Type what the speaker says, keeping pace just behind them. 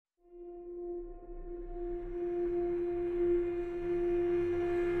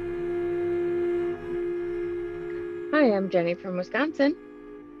Hi, I'm Jenny from Wisconsin.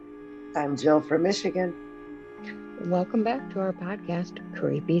 I'm Jill from Michigan, Welcome back to our podcast,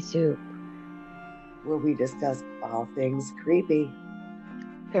 Creepy Soup. where we discuss all things creepy,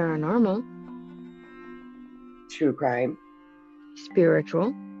 Paranormal, true crime,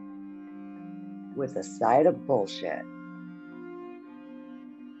 spiritual, with a side of bullshit.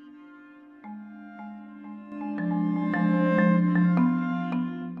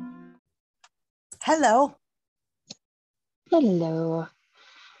 Hello. Hello.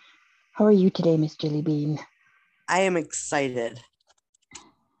 How are you today, Miss Jelly Bean? I am excited.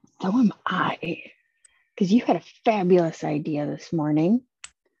 So am I. Because you had a fabulous idea this morning.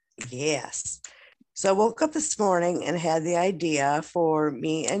 Yes. So I woke up this morning and had the idea for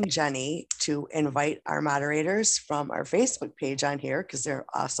me and Jenny to invite our moderators from our Facebook page on here because they're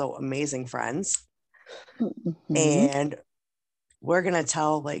also amazing friends. Mm-hmm. And we're going to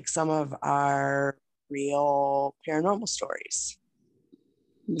tell like some of our real paranormal stories.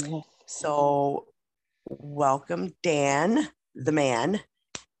 Yes. So welcome Dan, the man,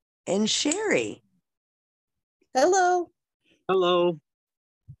 and Sherry. Hello. Hello.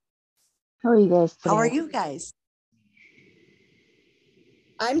 How are you guys today? How are you guys?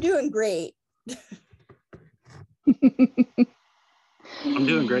 I'm doing great. I'm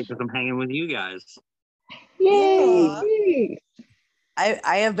doing great because I'm hanging with you guys. Yay!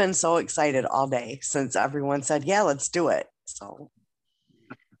 I have been so excited all day since everyone said, yeah, let's do it. So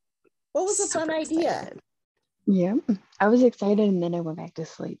What was a fun super idea? excited. Yeah, I was excited and then I went back to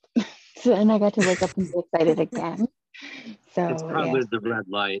sleep. So then I got to wake up and be excited again. So It's probably yeah. the red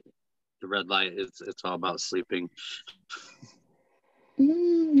light. The red light, it's all about sleeping.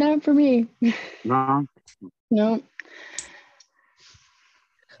 Not for me. No? No.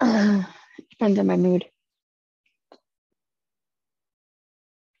 Depends on my mood.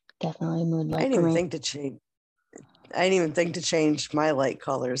 Definitely mood I light didn't for even me. think to change. I didn't even think to change my light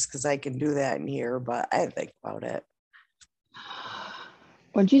colors because I can do that in here, but I didn't think about it.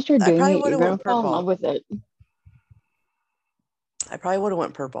 Once you start I doing probably it, you're would've gonna went fall in purple. love with it. I probably would have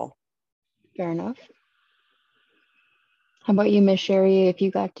went purple. Fair enough. How about you, Miss Sherry? If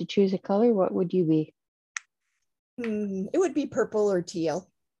you got to choose a color, what would you be? It would be purple or teal.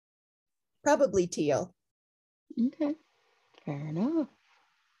 Probably teal. Okay, fair enough.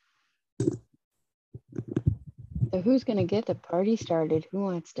 So who's gonna get the party started? Who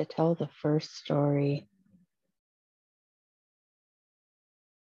wants to tell the first story?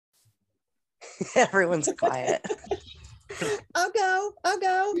 Everyone's quiet. I'll go.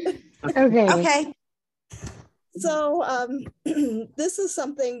 Okay. Okay. So this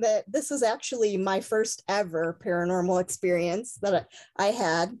is actually my first ever paranormal experience that I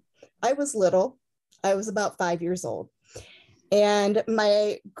had. I was little. I was about 5 years old. And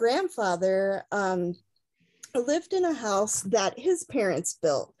my grandfather lived in a house that his parents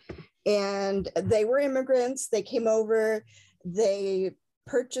built. And they were immigrants. They came over. They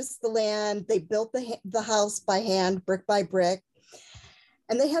purchased the land. They built the house by hand, brick by brick.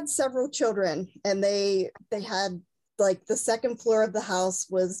 And they had several children. And they had like the second floor of the house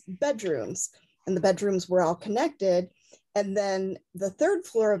was bedrooms. And the bedrooms were all connected. And then the third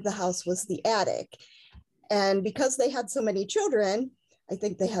floor of the house was the attic. And because they had so many children, I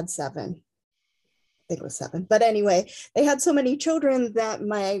think they had seven. I think it was seven. But anyway, they had so many children that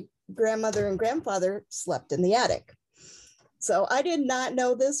my grandmother and grandfather slept in the attic. So I did not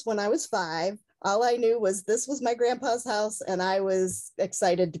know this when I was 5. All I knew was this was my grandpa's house, and I was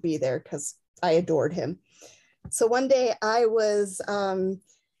excited to be there because I adored him. So one day I was in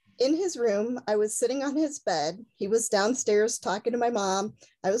his room. I was sitting on his bed. He was downstairs talking to my mom.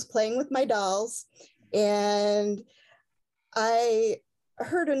 I was playing with my dolls, and I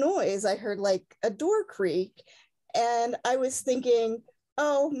heard a noise. I heard like a door creak, and I was thinking,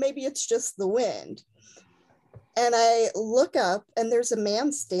 oh, maybe it's just the wind. And I look up, and there's a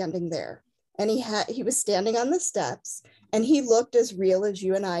man standing there, and he was standing on the steps, and he looked as real as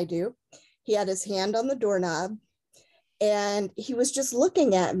you and I do. He had his hand on the doorknob, and he was just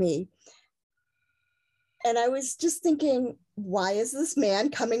looking at me. And I was just thinking, why is this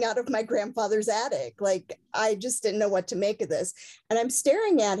man coming out of my grandfather's attic? Like, I just didn't know what to make of this. And I'm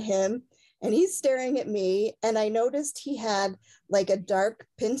staring at him, and he's staring at me. And I noticed he had like a dark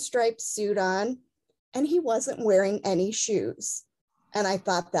pinstripe suit on, and he wasn't wearing any shoes. And I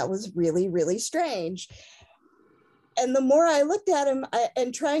thought that was really, really strange. And the more I looked at him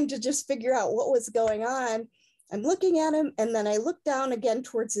and trying to just figure out what was going on, I'm looking at him, and then I looked down again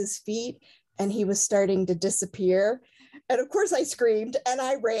towards his feet, and he was starting to disappear. And of course I screamed and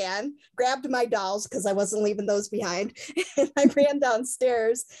I ran, grabbed my dolls because I wasn't leaving those behind. And I ran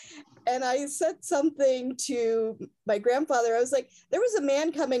downstairs and I said something to my grandfather. I was like, there was a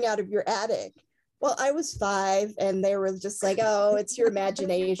man coming out of your attic. Well, I was 5 and they were just like, oh, it's your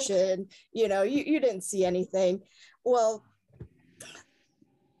imagination. You know, you didn't see anything. Well,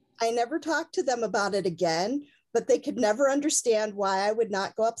 I never talked to them about it again, but they could never understand why I would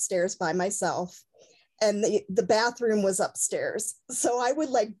not go upstairs by myself. And the bathroom was upstairs. So I would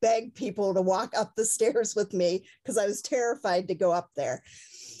like beg people to walk up the stairs with me because I was terrified to go up there.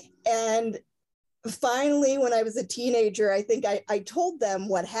 And finally, when I was a teenager, I think I told them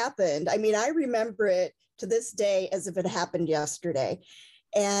what happened. I mean, I remember it to this day as if it happened yesterday.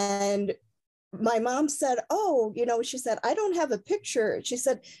 And my mom said, oh, you know, she said, I don't have a picture. She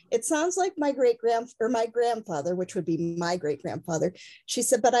said, it sounds like my grandfather, which would be my great grandfather. She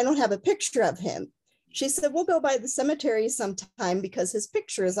said, but I don't have a picture of him. She said, we'll go by the cemetery sometime because his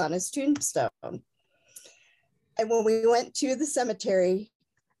picture is on his tombstone. And when we went to the cemetery,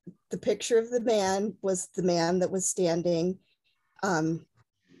 the picture of the man was the man that was standing,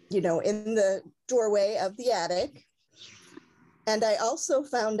 you know, in the doorway of the attic. And I also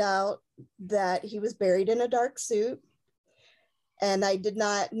found out that he was buried in a dark suit. And I did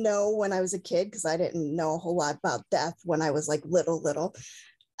not know when I was a kid, because I didn't know a whole lot about death when I was like little.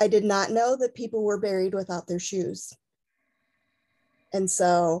 I did not know that people were buried without their shoes. And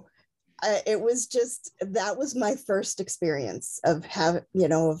so it was just, that was my first experience of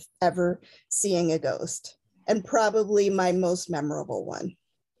of ever seeing a ghost, and probably my most memorable one.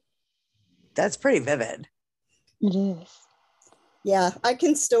 That's pretty vivid. It is. Yeah, I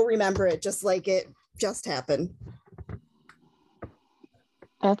can still remember it just like it just happened.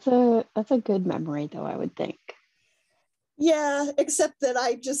 That's a good memory though, I would think. Yeah, except that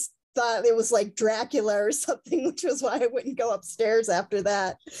I just thought it was like Dracula or something, which was why I wouldn't go upstairs after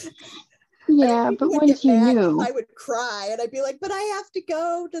that. Yeah, but once you knew. I would cry and I'd be like, but I have to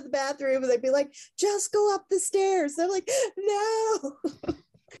go to the bathroom. And they'd be like, just go up the stairs. They're like, no.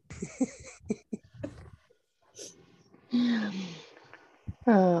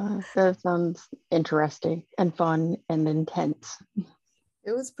 That sounds interesting and fun and intense.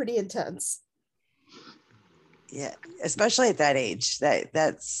 It was pretty intense. Yeah, especially at that age.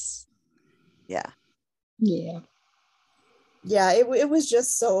 That's yeah. Yeah. Yeah, it was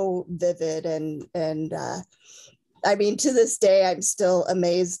just so vivid and I mean, to this day, I'm still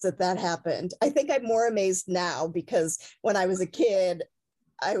amazed that happened. I think I'm more amazed now because when I was a kid,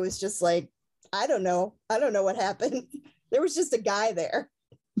 I was just like, I don't know what happened. There was just a guy there.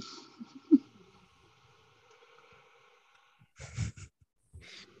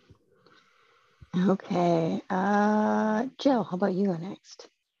 Okay. Jill, how about you go next?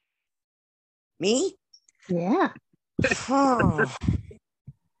 Me? Yeah. Oh.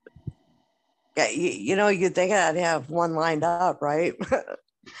 Yeah, you know, you'd think I'd have one lined up, right?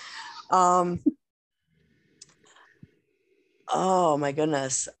 Oh my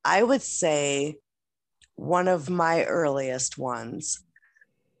goodness. I would say one of my earliest ones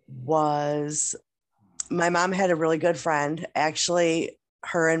was my mom had a really good friend. Actually,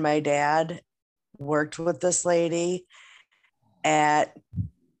 her and my dad worked with this lady at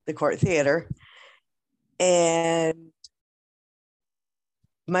the Court Theater. And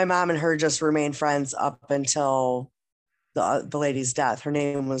my mom and her just remained friends up until the lady's death. Her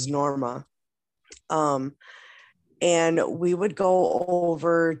name was Norma. And we would go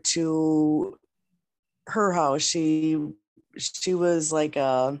over to her house. She was like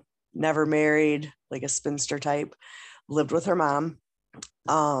a never married, like a spinster type, lived with her mom.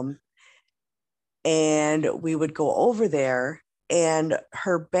 And we would go over there and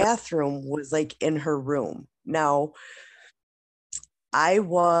her bathroom was like in her room. Now, I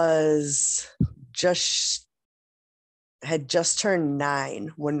had just turned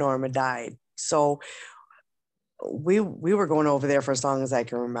 9 when Norma died. So we were going over there for as long as I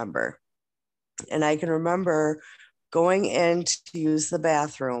can remember. And I can remember going in to use the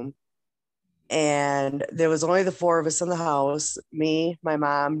bathroom, and there was only the 4 of us in the house, me, my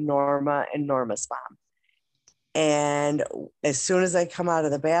mom, Norma, and Norma's mom. And as soon as I come out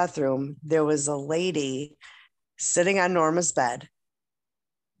of the bathroom, there was a lady sitting on Norma's bed.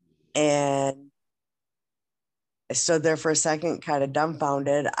 And I stood there for a second, kind of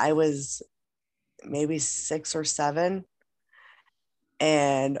dumbfounded. I was maybe 6 or 7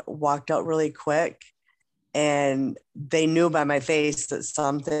 and walked out really quick. And they knew by my face that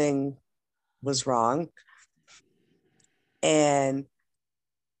something was wrong. And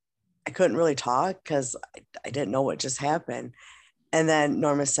I couldn't really talk because I didn't know what just happened. And then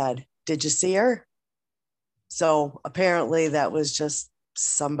Norma said, "Did you see her?" So apparently that was just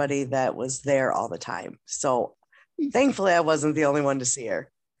somebody that was there all the time. So thankfully I wasn't the only one to see her.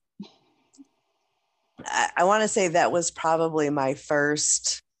 I want to say that was probably my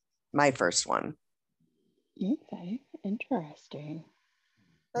first one. Okay, interesting.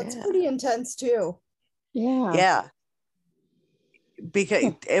 That's Yeah. pretty intense too. Yeah. Yeah.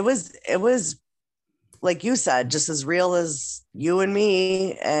 Because it was like you said, just as real as you and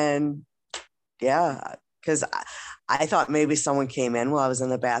me. And yeah, because I thought maybe someone came in while I was in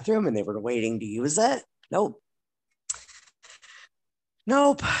the bathroom and they were waiting to use it. Nope.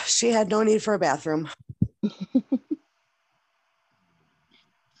 She had no need for a bathroom.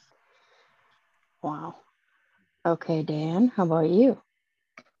 Wow. Okay, Dan, how about you?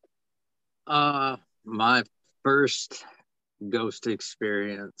 My first ghost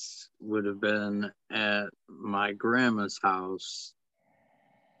experience would have been at my grandma's house.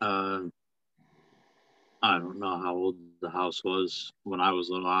 I don't know how old the house was when I was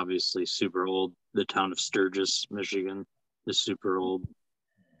little, obviously super old. The town of Sturgis, Michigan is super old.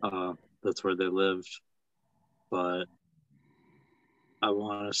 That's where they lived. But I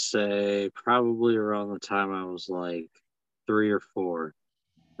want to say probably around the time I was like 3 or 4,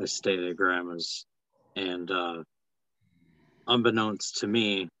 I stayed at grandma's. And unbeknownst to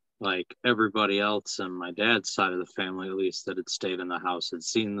me, like everybody else on my dad's side of the family, at least that had stayed in the house, had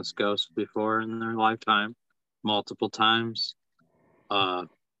seen this ghost before in their lifetime, multiple times. But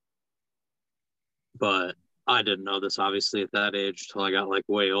I didn't know this obviously at that age till I got like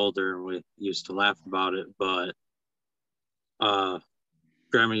way older, and we used to laugh about it. But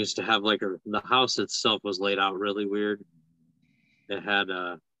grandma used to have like the house itself was laid out really weird. It had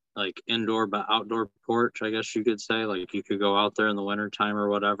a like indoor but outdoor porch, I guess you could say. Like you could go out there in the wintertime or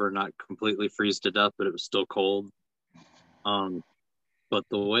whatever, not completely freeze to death, but it was still cold. But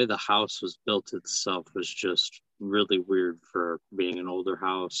the way the house was built itself was just really weird for being an older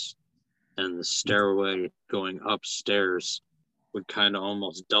house. And the stairway going upstairs would kind of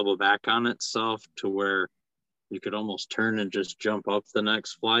almost double back on itself to where you could almost turn and just jump up the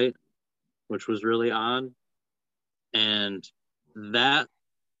next flight, which was really odd. And that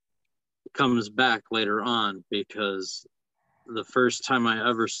comes back later on because the first time I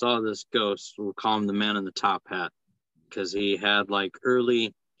ever saw this ghost, we'll call him the man in the top hat, because he had like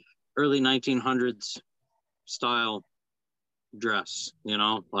early 1900s style dress,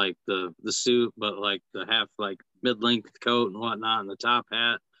 like the suit, but like the half like mid-length coat and whatnot, and the top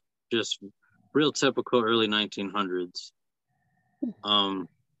hat, just real typical early 1900s.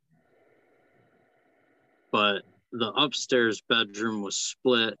 But the upstairs bedroom was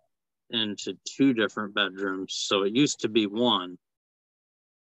split into 2 different bedrooms, so it used to be one.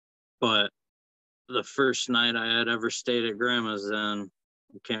 But the first night I had ever stayed at grandma's, then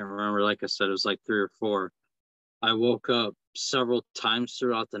I can't remember, like I said, it was like 3 or 4. I woke up several times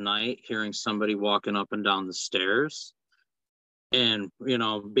throughout the night hearing somebody walking up and down the stairs. And,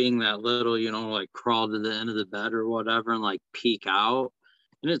 being that little, like crawl to the end of the bed or whatever and like peek out.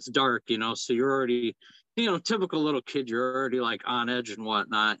 And it's dark, so you're already, typical little kid, you're already like on edge and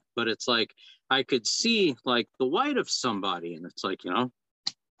whatnot. But it's like I could see like the white of somebody. And it's like,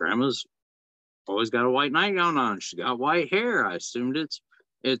 grandma's always got a white nightgown on. She's got white hair. I assumed it's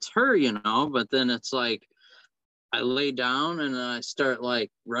her, but then it's like I lay down and I start like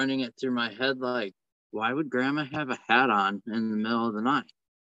running it through my head, like, why would grandma have a hat on in the middle of the night?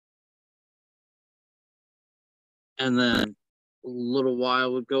 And then a little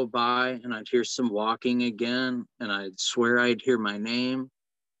while would go by and I'd hear some walking again, and I'd swear I'd hear my name.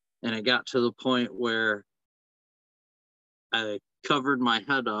 And it got to the point where I covered my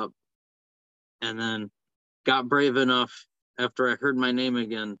head up and then got brave enough after I heard my name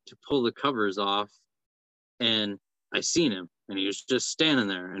again to pull the covers off. And I seen him, and he was just standing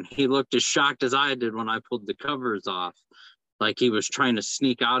there, and he looked as shocked as I did when I pulled the covers off, like he was trying to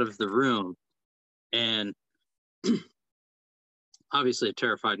sneak out of the room. And obviously it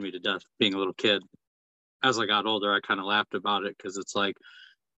terrified me to death being a little kid. As I got older, I kind of laughed about it because it's like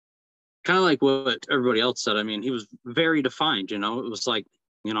kind of like what everybody else said. I mean, he was very defined, it was like,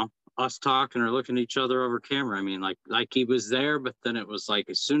 us talking or looking at each other over camera. I mean, like he was there, but then it was like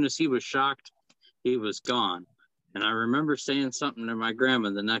as soon as he was shocked, he was gone. And I remember saying something to my grandma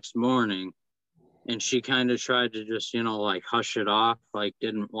the next morning, and she kind of tried to just, like hush it off, like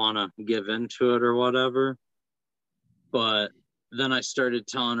didn't want to give into it or whatever. But then I started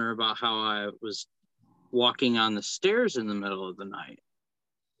telling her about how I was walking on the stairs in the middle of the night.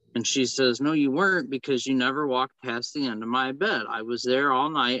 And she says, no, you weren't, because you never walked past the end of my bed. I was there all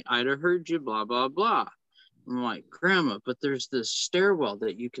night. I'd have heard you, blah, blah, blah. I'm like, Grandma, but there's this stairwell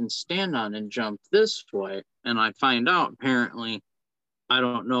that you can stand on and jump this way. And I find out apparently, I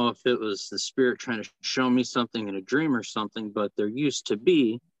don't know if it was the spirit trying to show me something in a dream or something, but there used to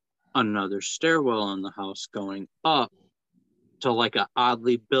be another stairwell in the house going up to like a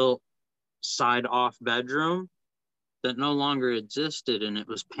oddly built side off bedroom that no longer existed, and it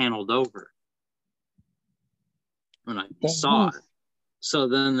was paneled over. And I saw it. So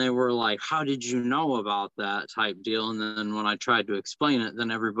then they were like, how did you know about that type deal? And then when I tried to explain it, then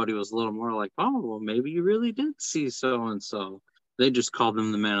everybody was a little more like, oh, well, maybe you really did see so-and-so. They just called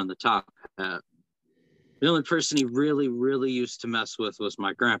him the man on the top hat. The only person he really, really used to mess with was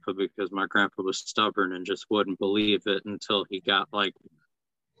my grandpa, because my grandpa was stubborn and just wouldn't believe it until he got like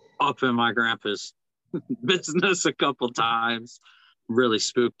up in my grandpa's business a couple times. Really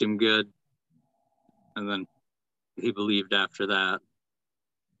spooked him good. And then he believed after that.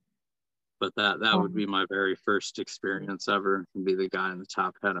 But that would be my very first experience ever, to be the guy in the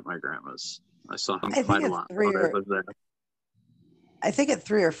top hat at my grandma's. I saw him quite a lot when I was there. I think at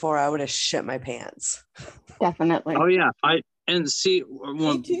 3 or 4, I would have shit my pants. Definitely. Oh yeah,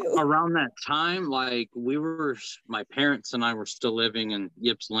 around that time, like my parents and I were still living in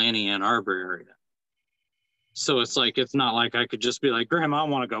Ypsilanti, Ann Arbor area. So it's like, it's not like I could just be like, Grandma, I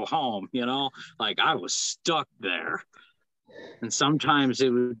want to go home, you know? Like, I was stuck there. And sometimes it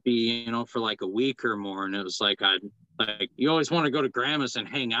would be, for like a week or more. And it was like, you always want to go to Grandma's and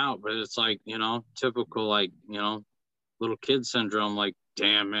hang out, but it's like, typical, like, little kid syndrome. Like,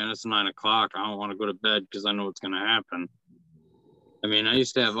 damn, man, it's 9 o'clock. I don't want to go to bed because I know what's going to happen. I mean, I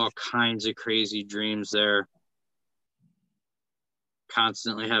used to have all kinds of crazy dreams there.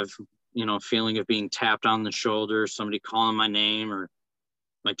 Constantly have, feeling of being tapped on the shoulder, somebody calling my name, or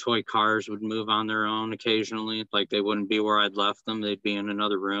my toy cars would move on their own occasionally. Like, they wouldn't be where I'd left them. They'd be in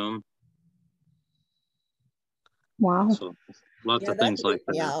another room. Wow. So lots of things like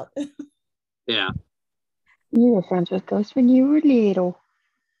that. Yeah. You were friends with ghosts when you were little.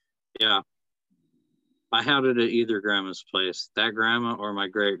 Yeah. I had it at either grandma's place, that grandma or my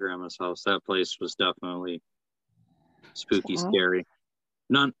great grandma's house. That place was definitely spooky, scary.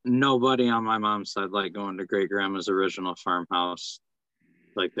 Nobody on my mom's side liked going to great grandma's original farmhouse.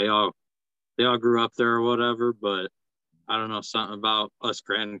 Like, they all grew up there or whatever, but I don't know, something about us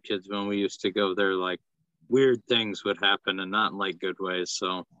grandkids when we used to go there, like, weird things would happen, and not in like good ways.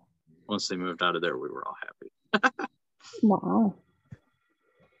 So once they moved out of there, we were all happy. Wow.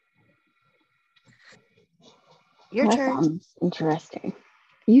 Your turn. Sounds interesting.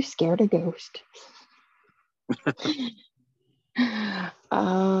 You scared a ghost?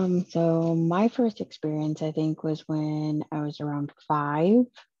 So my first experience, I think, was when I was around 5.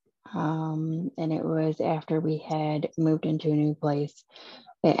 And it was after we had moved into a new place.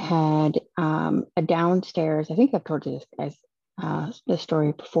 It had a downstairs. I think I've told you this guys the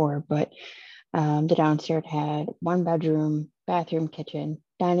story before, but the downstairs had 1 bedroom, bathroom, kitchen,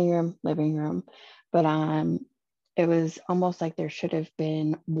 dining room, living room. But it was almost like there should have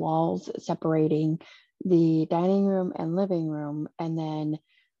been walls separating the dining room and living room, and then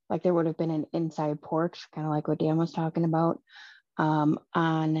like there would have been an inside porch, kind of like what Dan was talking about,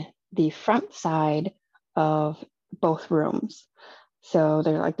 on the front side of both rooms. So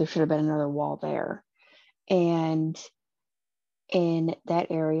there should have been another wall there. And in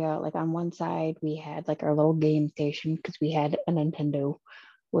that area, like on one side, we had like our little game station because we had a Nintendo,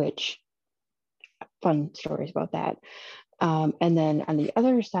 which fun stories about that. And then on the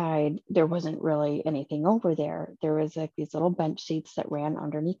other side, there wasn't really anything over there. There was like these little bench seats that ran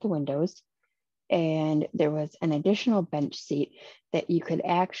underneath the windows. And there was an additional bench seat that you could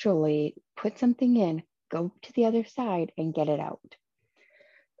actually put something in, go to the other side and get it out.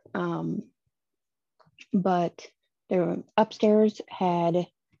 But upstairs had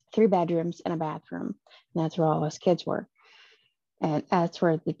 3 bedrooms and a bathroom. And that's where all us kids were. And that's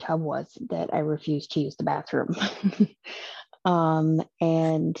where the tub was that I refused to use the bathroom.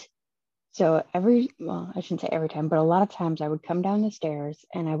 And so I shouldn't say every time, but a lot of times I would come down the stairs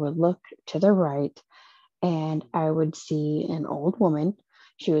and I would look to the right and I would see an old woman.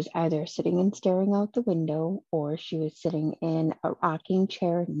 She was either sitting and staring out the window, or she was sitting in a rocking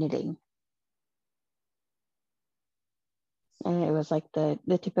chair knitting. And it was like the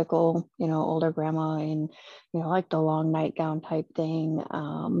typical, older grandma in, like the long nightgown type thing.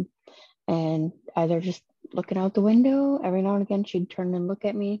 And either just looking out the window, every now and again, she'd turn and look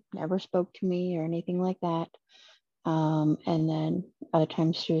at me, never spoke to me or anything like that. And then other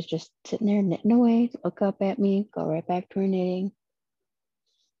times she was just sitting there knitting away, look up at me, go right back to her knitting.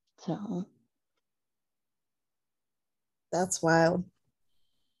 So. That's wild.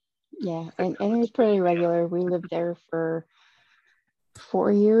 Yeah, and it was pretty regular. We lived there for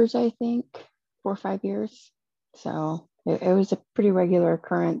 4 years, I think, 4 or 5 years. So it was a pretty regular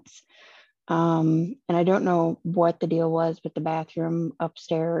occurrence. And I don't know what the deal was with the bathroom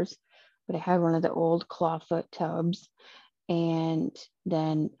upstairs, but it had one of the old clawfoot tubs and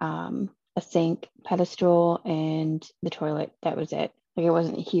then a sink pedestal and the toilet. That was it. Like, it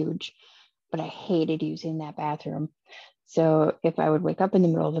wasn't huge, but I hated using that bathroom. So if I would wake up in the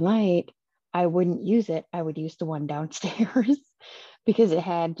middle of the night, I wouldn't use it. I would use the one downstairs because it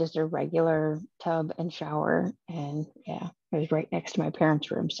had just a regular tub and shower. And yeah, it was right next to my parents'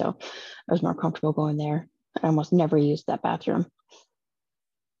 room. So I was more comfortable going there. I almost never used that bathroom.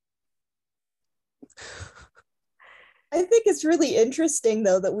 I think it's really interesting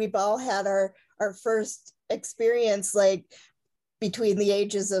though that we've all had our first experience like between the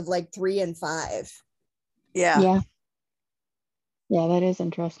ages of like 3 and 5. Yeah. Yeah, that is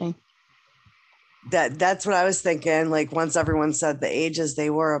interesting. That's what I was thinking. Like, once everyone said the ages they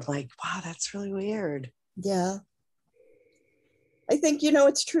were, I'm like, wow, that's really weird. Yeah. I think,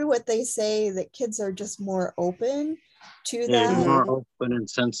 it's true what they say that kids are just more open to Yeah, that. you're more open and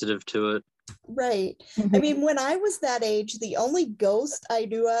sensitive to it. Right. Mhm. I mean, when I was that age, the only ghost I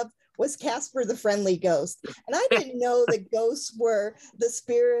knew of was Casper the Friendly Ghost. And I didn't know that ghosts were the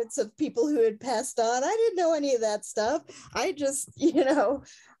spirits of people who had passed on. I didn't know any of that stuff. I just,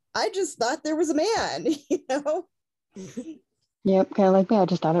 I just thought there was a man, Yep, kind of like me. I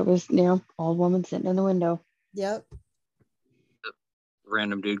just thought it was, old woman sitting in the window. Yep.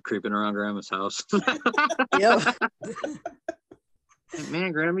 Random dude creeping around grandma's house. Yep.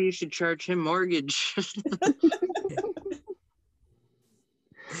 Man, grandma, you should charge him mortgage.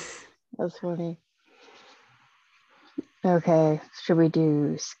 That's funny. Okay, should we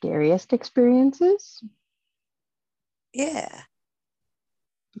do scariest experiences? Yeah.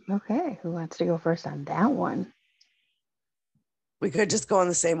 Okay, who wants to go first on that one? We could just go in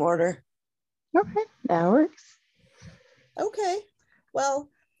the same order. Okay, that works. Okay. Well,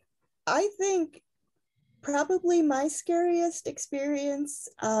 I think probably my scariest experience,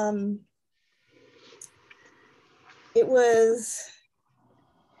 it was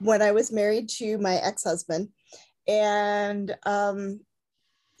when I was married to my ex-husband, and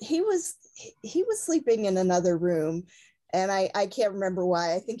he was sleeping in another room, and I can't remember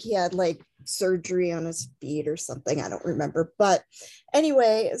why. I think he had like surgery on his feet or something. I don't remember. But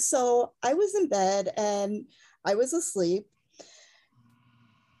anyway, so I was in bed and I was asleep,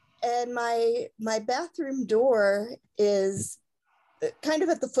 and my bathroom door is kind of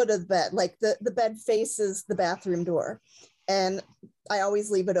at the foot of the bed, like the bed faces the bathroom door, and I always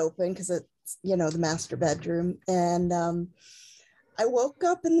leave it open because it's the master bedroom. And I woke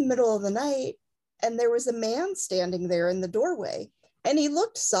up in the middle of the night and there was a man standing there in the doorway, and he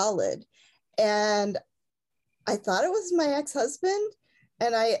looked solid, and I thought it was my ex-husband.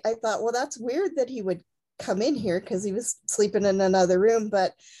 And I thought, well, that's weird that he would come in here because he was sleeping in another room.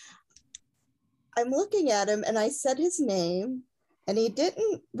 But I'm looking at him and I said his name and he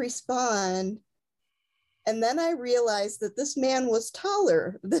didn't respond. And then I realized that this man was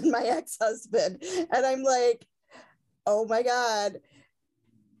taller than my ex-husband. And I'm like, oh my God.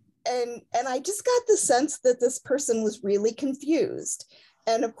 And I just got the sense that this person was really confused.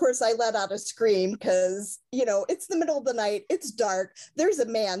 And of course, I let out a scream because, it's the middle of the night. It's dark. There's a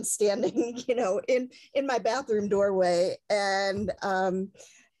man standing, in my bathroom doorway. And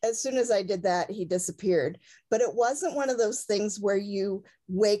as soon as I did that, he disappeared. But it wasn't one of those things where you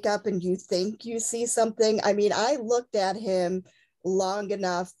wake up and you think you see something. I mean, I looked at him long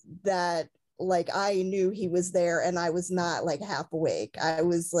enough that like I knew he was there, and I was not like half awake. I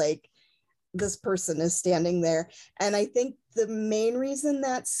was like, this person is standing there. And I think the main reason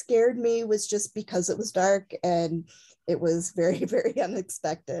that scared me was just because it was dark and it was very, very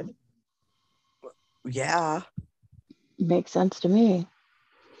unexpected. Yeah. Makes sense to me.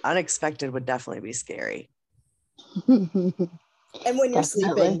 Unexpected would definitely be scary. And when you're Definitely.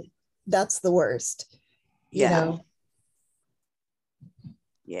 sleeping, that's the worst. Yeah.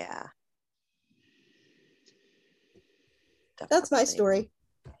 Yeah. That's my story.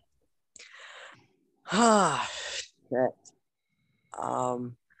 Ah, shit.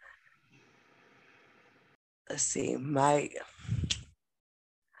 Let's see.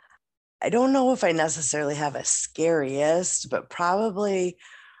 I don't know if I necessarily have a scariest, but probably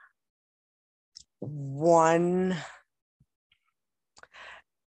one.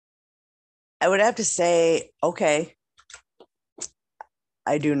 I would have to say, okay,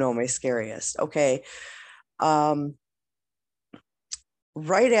 I do know my scariest. Okay.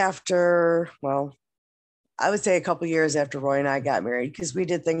 Right after, well, I would say a couple years after Roy and I got married, because we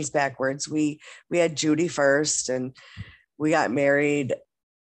did things backwards. We had Judy first, and we got married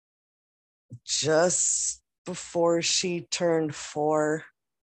just before she turned 4.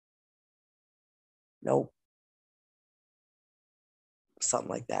 Nope. Something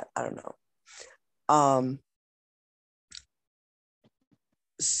like that. I don't know.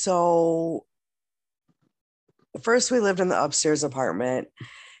 So first we lived in the upstairs apartment,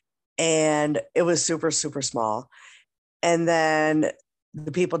 and it was super, super small. And then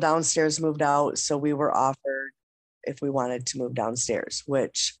the people downstairs moved out. So we were offered if we wanted to move downstairs,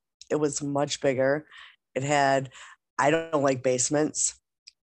 which it was much bigger. It had, I don't like basements.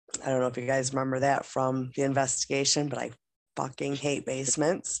 I don't know if you guys remember that from the investigation, but I fucking hate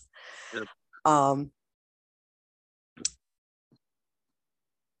basements. Yep.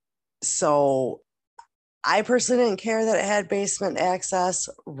 So I personally didn't care that it had basement access.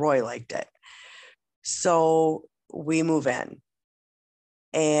 Roy liked it. So we move in,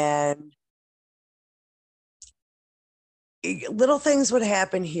 and little things would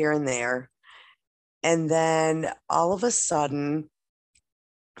happen here and there. And then all of a sudden,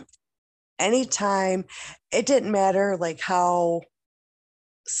 anytime, it didn't matter like how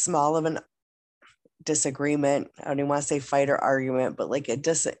small of an disagreement, I don't even want to say fight or argument, but like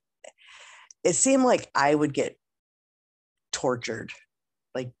it seemed like I would get tortured.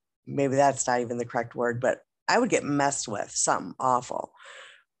 Like maybe that's not even the correct word, but I would get messed with, something awful.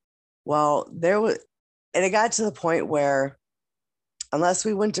 Well, and it got to the point where unless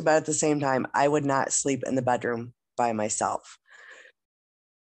we went to bed at the same time, I would not sleep in the bedroom by myself.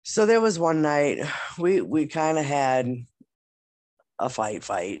 So there was one night we kind of had a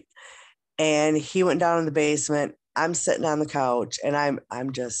fight, and he went down in the basement. I'm sitting on the couch, and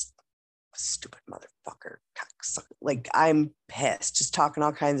I'm just stupid motherfucker. Like I'm pissed, just talking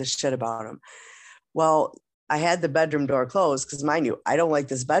all kinds of shit about him. Well, I had the bedroom door closed because mind you, I don't like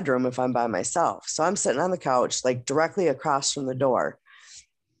this bedroom if I'm by myself. So I'm sitting on the couch, like directly across from the door,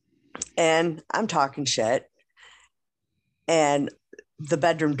 and I'm talking shit. And the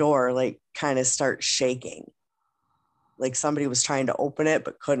bedroom door like kind of starts shaking. Like somebody was trying to open it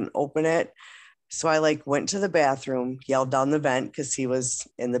but couldn't open it. So I like went to the bathroom, yelled down the vent because he was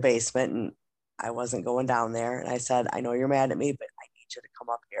in the basement and I wasn't going down there. And I said, I know you're mad at me, but I need you to come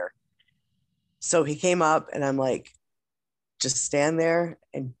up here. So he came up, and I'm like, just stand there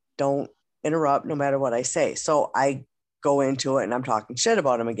and don't interrupt no matter what I say. So I go into it and I'm talking shit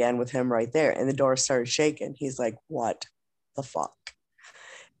about him again with him right there. And the door started shaking. He's like, what the fuck?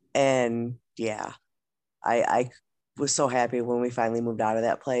 And yeah, I was so happy when we finally moved out of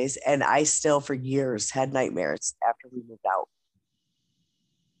that place. And I still for years had nightmares after we moved out.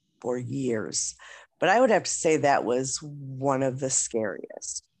 For years. But I would have to say that was one of the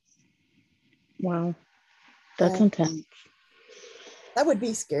scariest. Wow. That's Yeah. intense. That would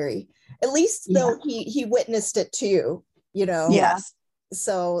be scary. At least Yeah. though he witnessed it too, you know. Yes.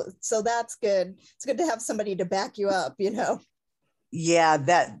 So that's good. It's good to have somebody to back you up, you know. Yeah,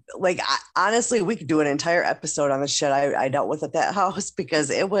 that like honestly, we could do an entire episode on the shit I dealt with at that house because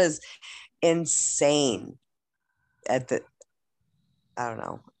it was insane. I don't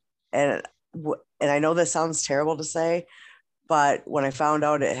know, and I know this sounds terrible to say, but when I found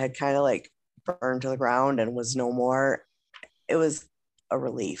out it had kind of like burned to the ground and was no more, it was a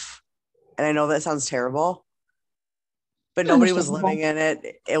relief. And I know that sounds terrible, but nobody was living in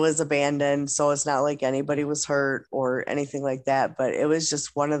it. It was abandoned. So it's not like anybody was hurt or anything like that. But it was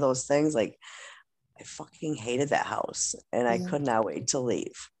just one of those things like I fucking hated that house and I could not wait to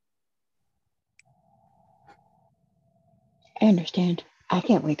leave. I understand. I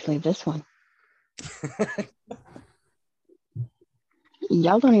can't wait to leave this one.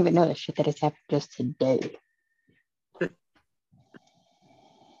 Y'all don't even know the shit that has happened just today.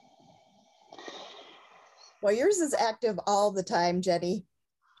 Well, yours is active all the time, Jenny.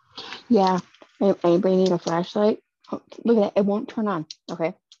 Yeah. Anybody need a flashlight? Oh, look at that. It won't turn on.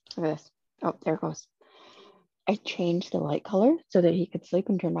 Okay. Look at this. Oh, there it goes. I changed the light color so that he could sleep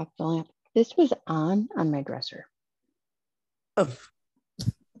and turn off the lamp. This was on my dresser. Oh.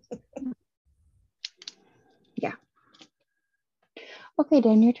 Yeah. Okay,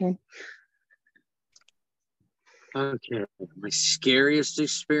 Dan, your turn. Okay. My scariest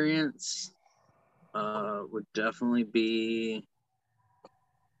experience would definitely be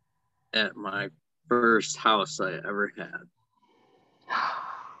at my first house I ever had.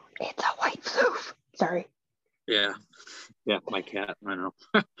 It's a white floof. Sorry. Yeah, my cat. I know.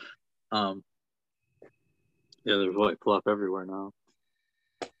 Yeah, there's white fluff everywhere now.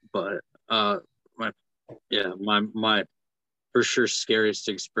 But my for sure scariest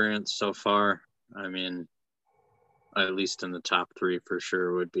experience so far. I mean, at least in the top 3 for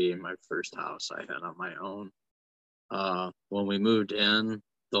sure, would be my first house I had on my own. When we moved in,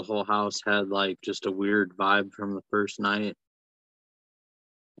 the whole house had like just a weird vibe from the first night.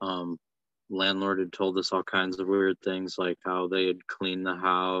 Landlord had told us all kinds of weird things, like how they had cleaned the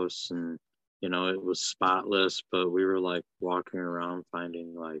house and, you know, it was spotless, but we were like walking around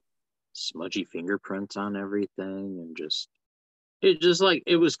finding like smudgy fingerprints on everything, and just like,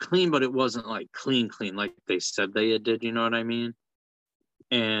 it was clean, but it wasn't like clean like they said they did, you know what I mean?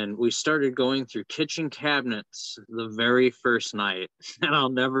 And we started going through kitchen cabinets the very first night, and I'll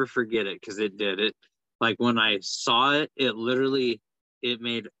never forget it because it did it. Like when I saw it, it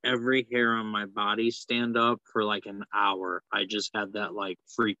made every hair on my body stand up for like an hour. I just had that like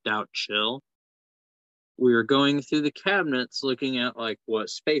freaked out chill. We were going through the cabinets looking at like what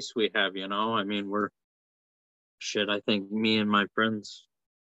space we have, you know? I mean, I think me and my friends,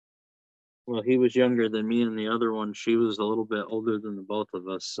 well, he was younger than me, and the other one, she was a little bit older than the both of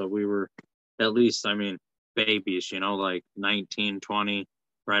us. So we were at least, I mean, babies, you know, like 19, 20,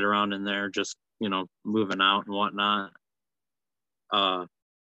 right around in there, just, you know, moving out and whatnot.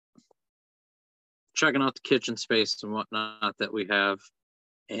 Checking out the kitchen space and whatnot that we have.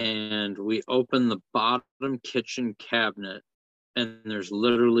 And we open the bottom kitchen cabinet, and there's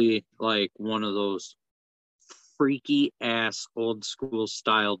literally like one of those freaky ass old school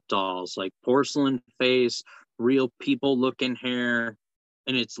style dolls, like porcelain face, real people looking hair,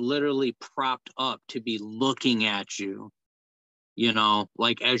 and it's literally propped up to be looking at you, you know,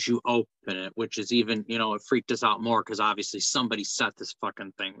 like as you open it, which is even, you know, it freaked us out more because obviously somebody set this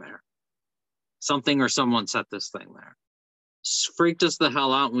fucking thing there. Something or someone set this thing there. Freaked us the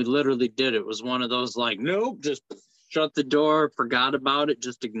hell out, and we literally did. It was one of those like, nope, just shut the door, forgot about it,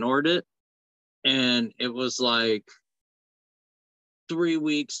 just ignored it. And it was like 3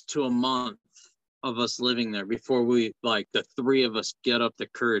 weeks to a month of us living there before we, like, the 3 of us get up the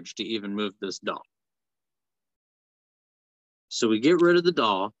courage to even move this doll. So we get rid of the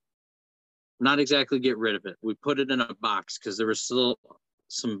doll. Not exactly get rid of it. We put it in a box because there were still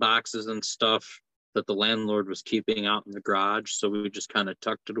some boxes and stuff that the landlord was keeping out in the garage. So we just kind of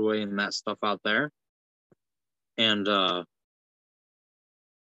tucked it away and that stuff out there. And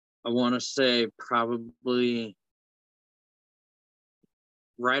I want to say probably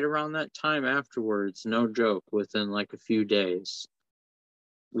right around that time afterwards, no joke, within like a few days,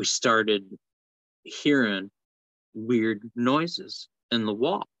 we started hearing weird noises in the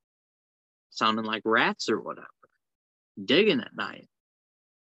wall, sounding like rats or whatever, digging at night.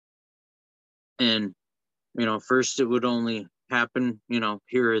 And, you know, first it would only happen, you know,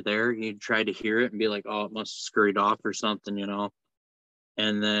 here or there. You'd try to hear it and be like, oh, it must have scurried off or something, you know.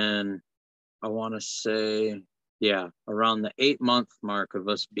 And then I want to say, yeah, around the 8-month mark of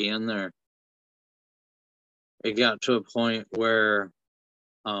us being there, it got to a point where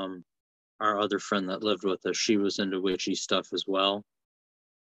our other friend that lived with us, she was into witchy stuff as well.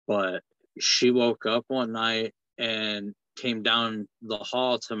 But she woke up one night and came down the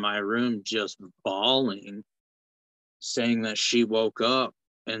hall to my room just bawling, saying that she woke up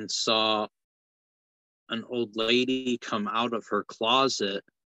and saw an old lady come out of her closet.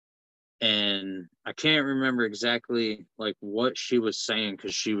 And I can't remember exactly like what she was saying,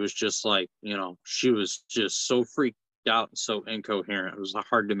 because she was just like, you know, she was just so freaked out and so incoherent. It was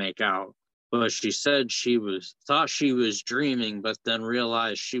hard to make out. But she said thought she was dreaming, but then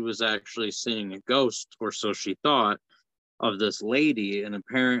realized she was actually seeing a ghost, or so she thought, of this lady. And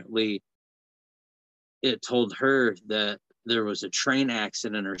apparently it told her that there was a train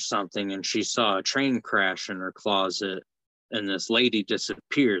accident or something, and she saw a train crash in her closet, and this lady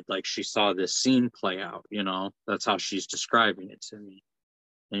disappeared. Like she saw this scene play out, you know. That's how she's describing it to me.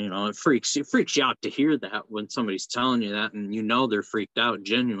 And, you know, it freaks you out to hear that when somebody's telling you that, and you know they're freaked out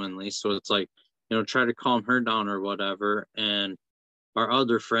genuinely. So it's like, you know, try to calm her down or whatever. And our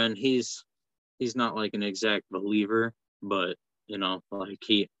other friend, he's not like an exact believer, but, you know, like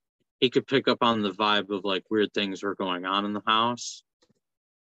he could pick up on the vibe of like weird things were going on in the house.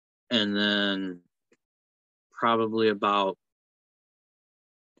 And then probably about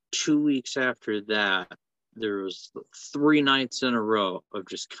 2 weeks after that, there was 3 nights in a row of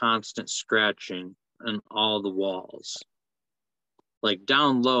just constant scratching on all the walls. Like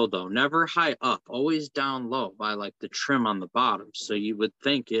down low though, never high up, always down low by like the trim on the bottom. So you would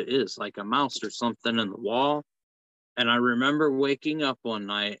think it is like a mouse or something in the wall. And I remember waking up one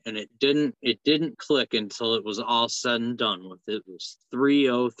night, and it didn't click until it was all said and done with. It was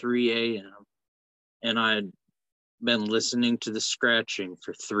 3:03 a.m. and I had been listening to the scratching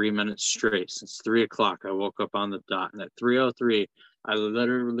for 3 minutes straight since 3 o'clock. I woke up on the dot, and at 3:03, I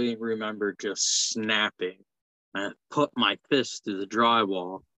literally remember just snapping and I put my fist through the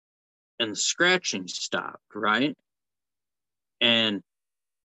drywall, and the scratching stopped, right? And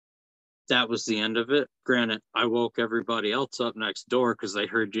that was the end of it. Granted, I woke everybody else up next door because they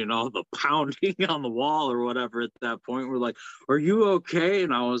heard, the pounding on the wall or whatever at that point. We're like, are you okay?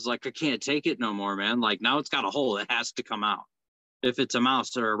 And I was like, I can't take it no more, man. Like, now it's got a hole. It has to come out. If it's a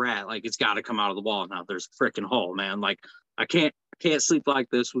mouse or a rat, like, it's got to come out of the wall. Now there's a freaking hole, man. Like, I can't sleep like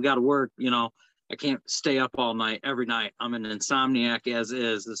this. We got to work, I can't stay up all night, every night. I'm an insomniac as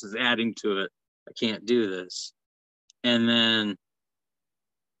is. This is adding to it. I can't do this. And then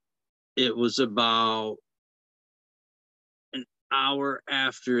it was about an hour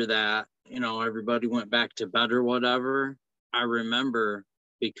after that, everybody went back to bed or whatever. I remember,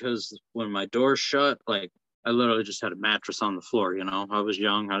 because when my door shut, like, I literally just had a mattress on the floor, I was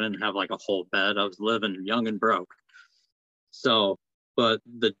young. I didn't have like a whole bed. I was living young and broke. So, but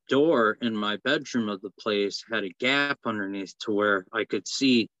the door in my bedroom of the place had a gap underneath to where I could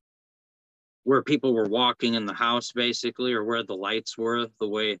see where people were walking in the house, basically, or where the lights were, the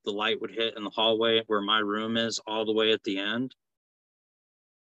way the light would hit in the hallway where my room is, all the way at the end.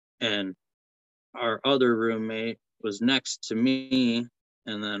 And our other roommate was next to me.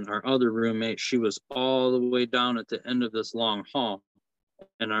 And then our other roommate, she was all the way down at the end of this long hall.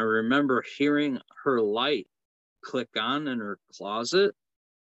 And I remember hearing her light click on in her closet,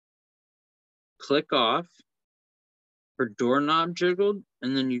 click off, her doorknob jiggled,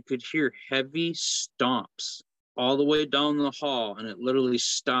 and then you could hear heavy stomps all the way down the hall, and it literally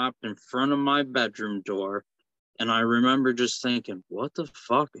stopped in front of my bedroom door. And I remember just thinking, what the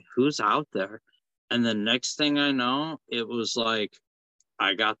fuck? Who's out there? And the next thing I know, it was like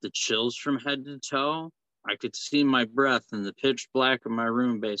I got the chills from head to toe. I could see my breath in the pitch black of my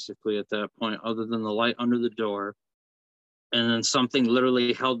room, basically, at that point, other than the light under the door. And then something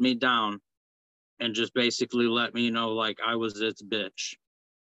literally held me down and just basically let me know, like, I was its bitch.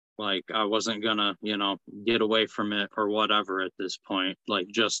 Like, I wasn't gonna, get away from it or whatever at this point, like,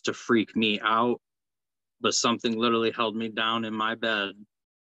 just to freak me out. But something literally held me down in my bed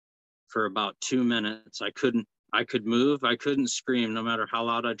for about 2 minutes. I could move. I couldn't scream, no matter how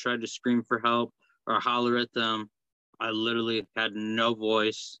loud I tried to scream for help or holler at them. I literally had no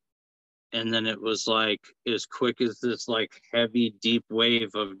voice. And then it was like, as quick as this like heavy, deep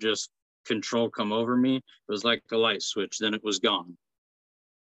wave of just control come over me, it was like a light switch. Then it was gone.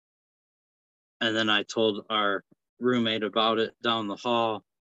 And then I told our roommate about it down the hall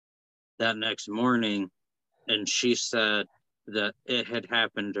that next morning. And she said that it had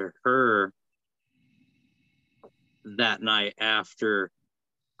happened to her that night after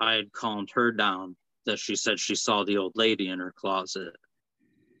I had calmed her down, that she said she saw the old lady in her closet.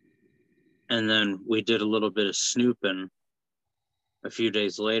 And then we did a little bit of snooping a few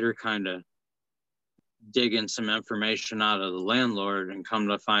days later, kind of digging some information out of the landlord, and come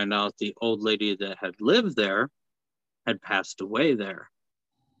to find out the old lady that had lived there had passed away there.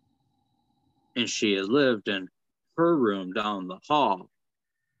 And she had lived in her room down the hall.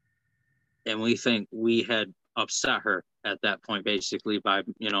 And we think we had upset her at that point, basically, by,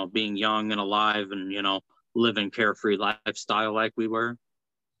 being young and alive and, living carefree lifestyle like we were.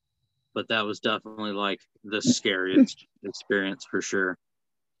 But that was definitely like the scariest experience for sure.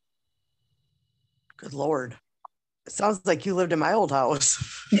 Good Lord. It sounds like you lived in my old house.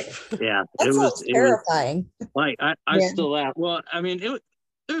 Yeah, it was terrifying. Like, I still laugh. Well, I mean,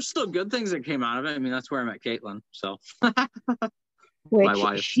 there's still good things that came out of it. I mean, that's where I met Caitlin. So, which my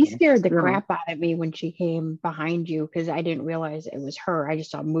wife, she scared the crap out of me when she came behind you, because I didn't realize it was her. I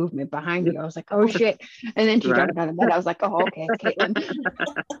just saw movement behind you. I was like, oh shit. And then she jumped out of bed. I was like, oh, okay, it's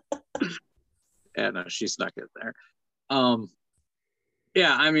Caitlin. Yeah, no, she snuck it there.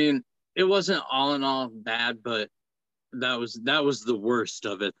 Yeah, I mean, it wasn't all in all bad, but that was the worst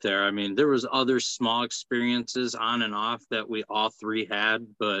of it there. I mean, there was other small experiences on and off that we all three had,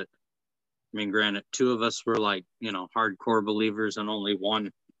 but I mean, granted, two of us were like, hardcore believers, and only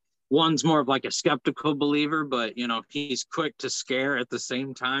one's more of like a skeptical believer, but he's quick to scare at the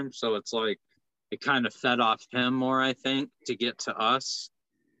same time. So it's like, it kind of fed off him more, I think, to get to us.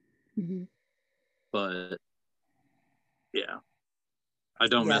 Mm-hmm. But yeah, I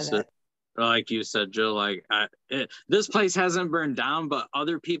don't miss it. Like you said, Jill, like this place hasn't burned down, but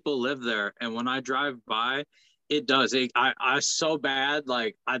other people live there. And when I drive by, it does. I so bad,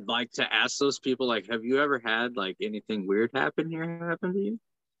 like, I'd like to ask those people, like, have you ever had like anything weird happen to you?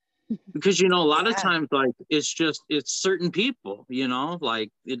 Because, a lot of times, like, it's certain people, like,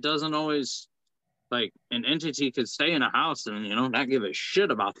 it doesn't always, like, an entity could stay in a house and, not give a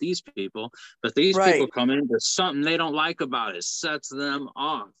shit about these people. But these people come into something they don't like about it, sets them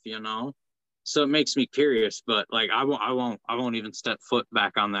off, So it makes me curious, but like I won't even step foot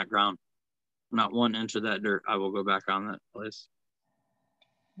back on that ground. Not 1 inch of that dirt. I will go back on that place.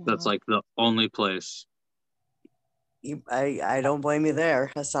 That's like the only place. I don't blame you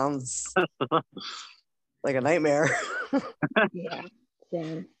there. That sounds like a nightmare. Yeah,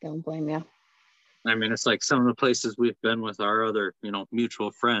 same. Don't blame you. I mean, it's like some of the places we've been with our other,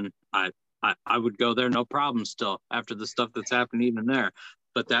 mutual friend. I would go there, no problem still after the stuff that's happened even there.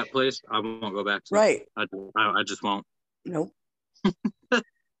 But that place, I won't go back to. Right. I just won't. Nope.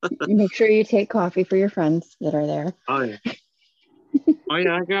 Make sure you take coffee for your friends that are there. Oh yeah. Oh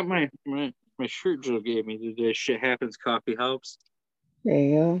yeah, I got my shirt Joe gave me today. Shit happens, coffee helps. There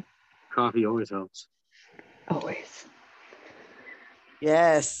you go. Coffee always helps. Always.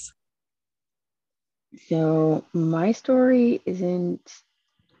 Yes. So my story isn't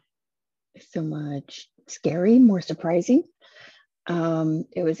so much scary, more surprising.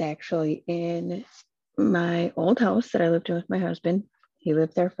 It was actually in my old house that I lived in with my husband. He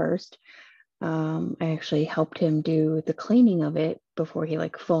lived there first. I actually helped him do the cleaning of it before he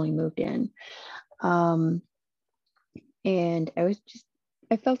like fully moved in. And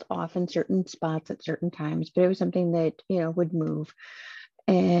I felt off in certain spots at certain times, but it was something that, would move.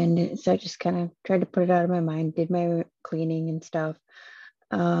 And so I just kind of tried to put it out of my mind, did my cleaning and stuff.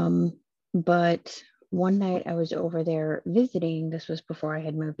 But one night I was over there visiting. This was before I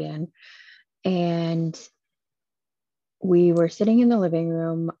had moved in. And we were sitting in the living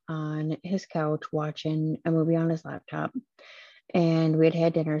room on his couch watching a movie on his laptop. And we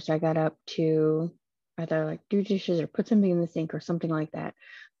had dinner. So I got up to either like do dishes or put something in the sink or something like that.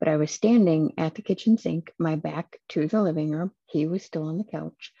 But I was standing at the kitchen sink, my back to the living room. He was still on the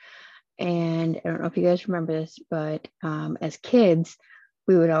couch. And I don't know if you guys remember this, but as kids,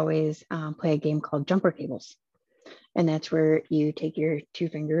 we would always play a game called jumper cables. And that's where you take your 2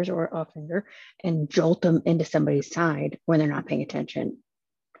 fingers or a finger and jolt them into somebody's side when they're not paying attention.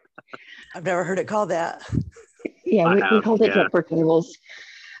 I've never heard it called that. Yeah, we called it yeah. jumper cables.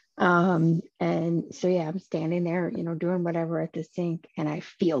 And so, yeah, I'm standing there, doing whatever at the sink, and I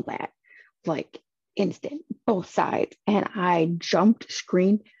feel that like instant, both sides. And I jumped,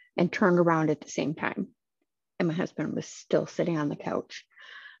 screamed, and turned around at the same time. And my husband was still sitting on the couch.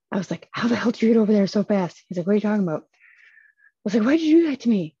 I was like, how the hell did you get over there so fast? He's like, what are you talking about? I was like, why'd you do that to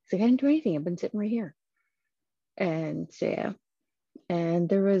me? He's like, I didn't do anything. I've been sitting right here. And so, yeah. And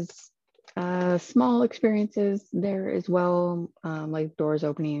there was small experiences there as well, like doors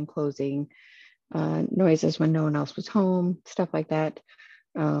opening and closing, noises when no one else was home, stuff like that.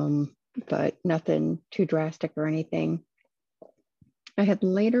 But nothing too drastic or anything. I had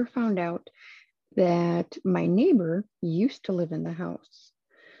later found out that my neighbor used to live in the house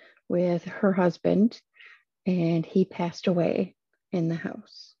with her husband, and he passed away in the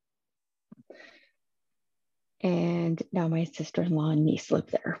house. And now my sister-in-law and niece live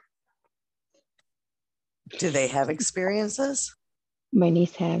there. Do they have experiences? My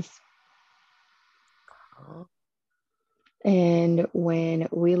niece has. Oh. And when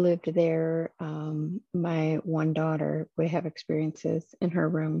we lived there, my one daughter would have experiences in her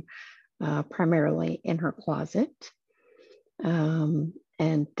room, primarily in her closet.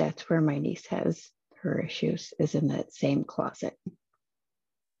 And that's where my niece has her issues, is in that same closet.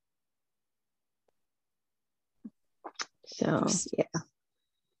 So, yeah.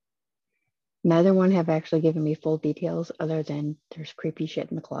 Neither one have actually given me full details other than there's creepy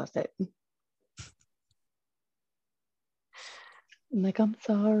shit in the closet. I'm like, I'm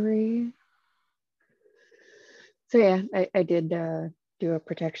sorry. So yeah, I did do a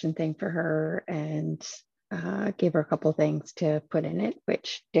protection thing for her and gave her a couple things to put in it,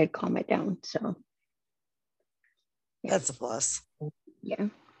 which did calm it down. So yeah. That's a plus. Yeah.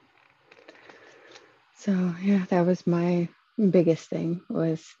 So yeah, that was my biggest thing,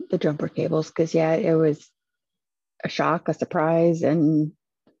 was the jumper cables, because yeah, it was a shock, a surprise, and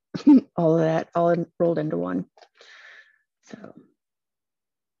all of that all rolled into one. So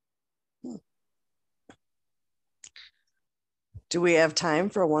do we have time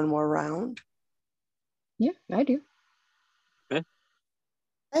for one more round? Yeah, I do. Okay.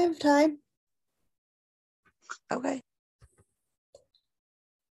 I have time. Okay.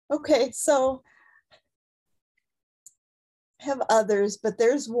 Okay, so I have others, but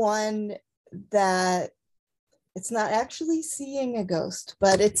there's one that it's not actually seeing a ghost,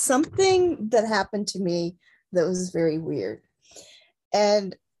 but it's something that happened to me that was very weird.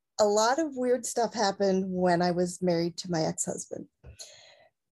 And a lot of weird stuff happened when I was married to my ex-husband.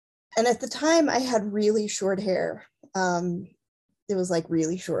 And at the time I had really short hair. It was like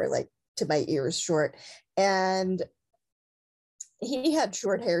really short, like to my ears short. And he had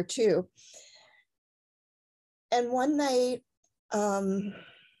short hair too. And one night, I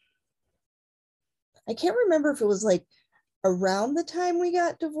can't remember if it was like around the time we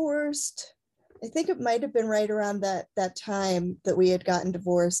got divorced. I think it might have been right around that time that we had gotten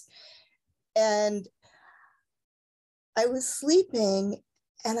divorced. And I was sleeping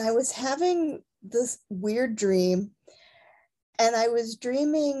and I was having this weird dream. And I was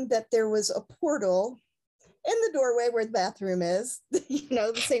dreaming that there was a portal in the doorway where the bathroom is,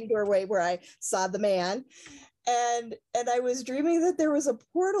 the same doorway where I saw the man. And I was dreaming that there was a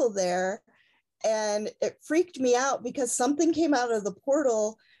portal there, and it freaked me out because something came out of the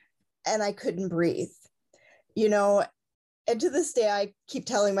portal and I couldn't breathe, and to this day, I keep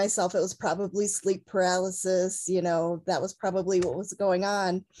telling myself it was probably sleep paralysis, that was probably what was going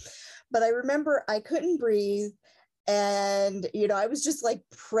on. But I remember I couldn't breathe. And, I was just like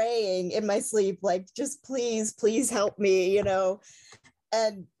praying in my sleep, like, just please, please help me, And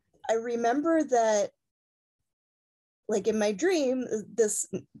I remember that, like in my dream, this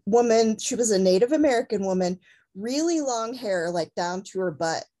woman, she was a Native American woman, really long hair, like down to her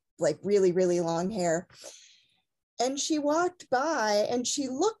butt, like really, really long hair. And she walked by and she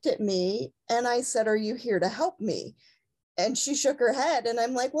looked at me and I said, "Are you here to help me?" And she shook her head and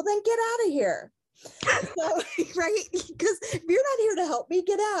I'm like, "Well, then get out of here." So, right? Because if you're not here to help me,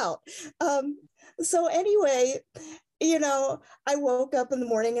 get out. So anyway, I woke up in the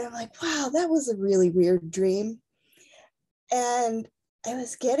morning and I'm like, wow, that was a really weird dream. And I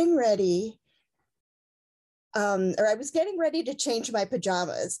was getting ready, I was getting ready to change my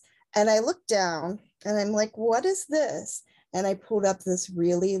pajamas. And I looked down and I'm like, what is this? And I pulled up this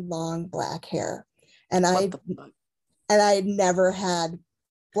really long black hair. And I'd never had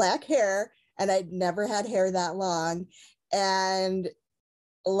black hair, and I'd never had hair that long. And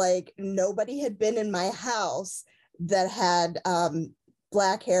like nobody had been in my house that had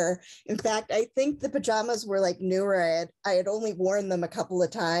black hair. In fact, I think the pajamas were like newer. I had only worn them a couple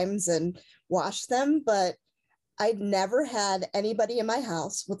of times and washed them, but I'd never had anybody in my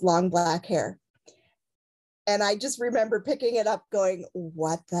house with long black hair. And I just remember picking it up going,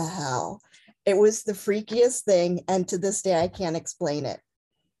 what the hell? It was the freakiest thing. And to this day, I can't explain it.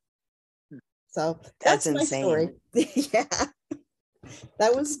 So that's my insane. story. Yeah.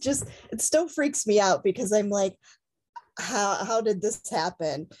 That was just, it still freaks me out because I'm like, how did this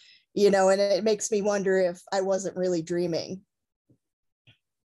happen? And it makes me wonder if I wasn't really dreaming,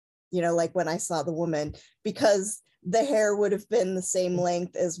 like when I saw the woman, because the hair would have been the same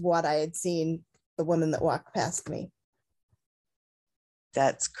length as what I had seen the woman that walked past me.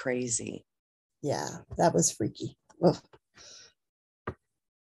 That's crazy. Yeah, that was freaky. Ugh.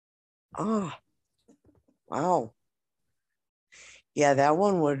 Oh, wow. Yeah, that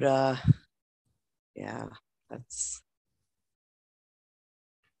one would, yeah,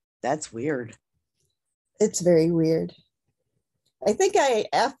 that's weird. It's very weird. I think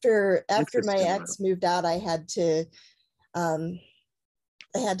after my ex moved out, I had to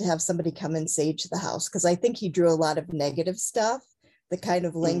have somebody come and sage the house because I think he drew a lot of negative stuff that kind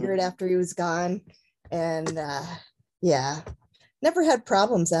of lingered after he was gone. And yeah, never had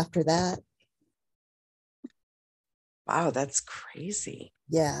problems after that. Wow, that's crazy.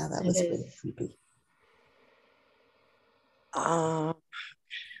 Yeah, that was really creepy. I'll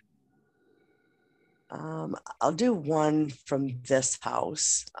do one from this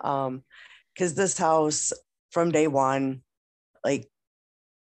house. Because this house from day one, like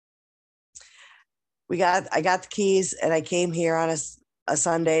I got the keys and I came here on a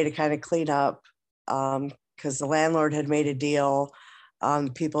Sunday to kind of clean up. Because the landlord had made a deal.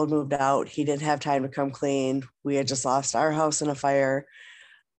 People had moved out. He didn't have time to come clean. We had just lost our house in a fire.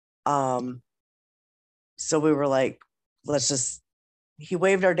 So we were like, he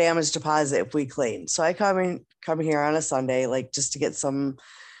waived our damage deposit if we clean. So I come here on a Sunday, like just to get some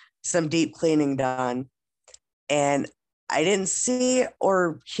deep cleaning done. And I didn't see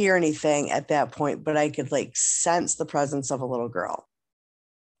or hear anything at that point, but I could like sense the presence of a little girl.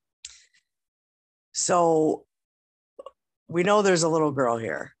 So we know there's a little girl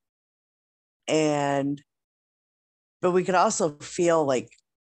here. But we could also feel like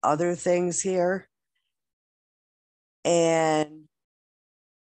other things here. And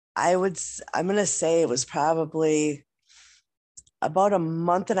I'm going to say it was probably about a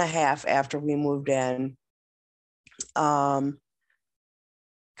month and a half after we moved in. Because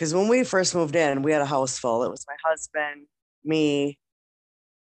when we first moved in, we had a house full. It was my husband, me,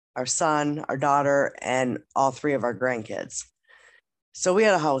 our son, our daughter, and all three of our grandkids. So we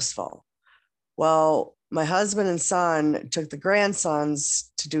had a house full. Well, my husband and son took the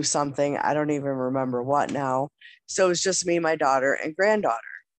grandsons to do something. I don't even remember what now. So it was just me, my daughter, and granddaughter.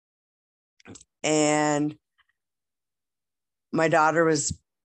 And my daughter was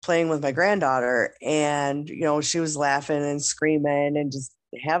playing with my granddaughter, and she was laughing and screaming and just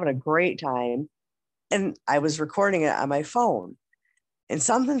having a great time, and I was recording it on my phone, and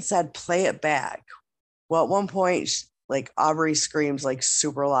something said play it back. Well, at one point, like Aubrey screams like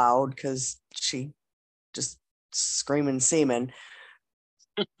super loud because she just screaming semen,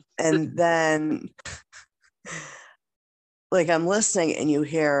 and then like I'm listening and you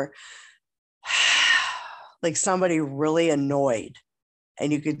hear like somebody really annoyed,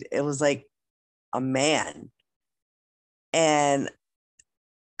 and it was like a man. And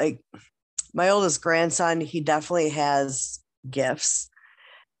like my oldest grandson, he definitely has gifts.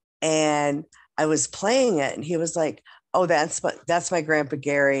 And I was playing it and he was like, oh, that's my grandpa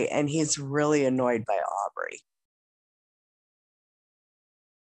Gary. And he's really annoyed by Aubrey.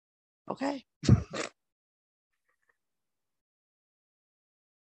 Okay.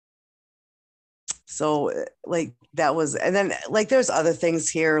 So like that was, and then like there's other things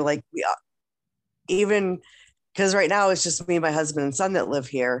here, like even because right now it's just me, my husband and son that live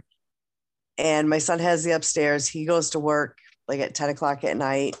here, and my son has the upstairs. He goes to work like at 10 o'clock at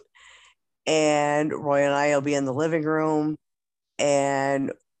night, and Roy and I will be in the living room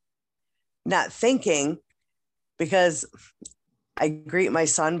and not thinking, because I greet my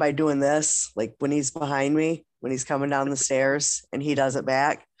son by doing this, like when he's behind me, when he's coming down the stairs, and he does it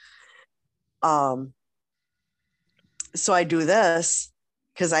back. So I do this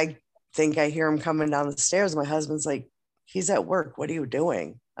because I think I hear him coming down the stairs. My husband's like, he's at work. What are you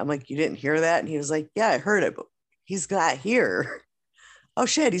doing? I'm like, you didn't hear that? And he was like, yeah, I heard it, but he's not here. Oh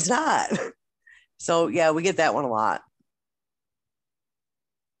shit, he's not. So yeah, we get that one a lot.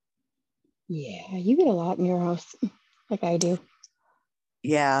 Yeah, you get a lot in your house, like I do.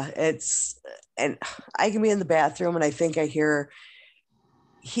 Yeah, and I can be in the bathroom and I think I hear,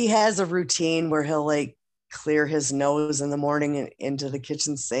 he has a routine where he'll like clear his nose in the morning and into the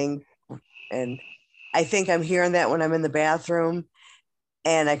kitchen sink. And I think I'm hearing that when I'm in the bathroom,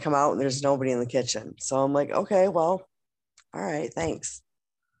 and I come out and there's nobody in the kitchen. So I'm like, okay, well, all right, thanks.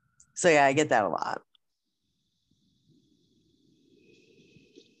 So yeah, I get that a lot.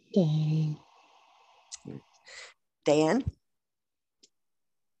 Dang. Dan?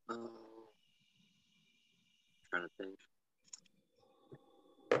 Trying to think.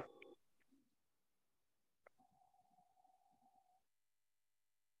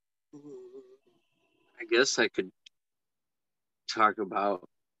 I guess I could talk about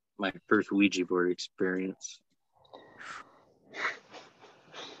my first Ouija board experience.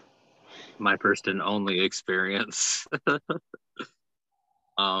 My first and only experience.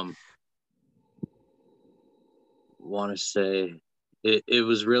 Want to say it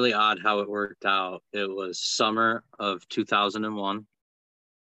was really odd how it worked out. It was summer of 2001,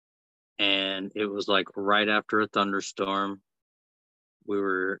 and it was like right after a thunderstorm. We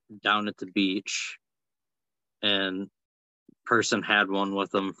were down at the beach, and person had one with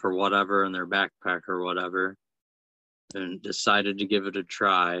them for whatever in their backpack or whatever, and decided to give it a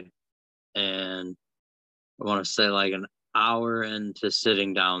try. And I want to say like an hour into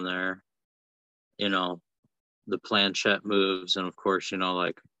sitting down there, the planchette moves, and of course,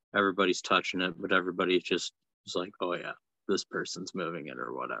 like everybody's touching it, but everybody just was like, oh yeah, this person's moving it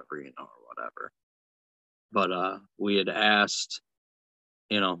or whatever, or whatever. But we had asked,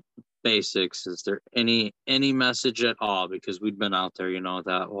 basics, is there any message at all? Because we'd been out there,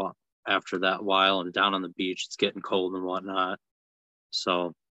 after that while, and down on the beach, it's getting cold and whatnot.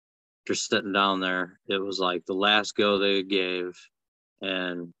 So just sitting down there, it was like the last go they gave,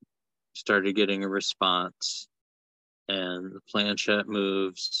 and started getting a response, and the planchette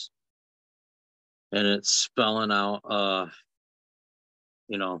moves, and it's spelling out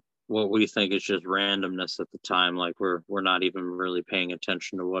what we think is just randomness at the time, like we're not even really paying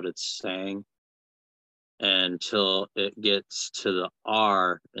attention to what it's saying, until it gets to the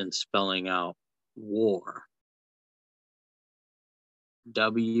R and spelling out war.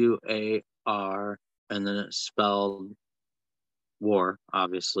 WAR, and then it spelled war,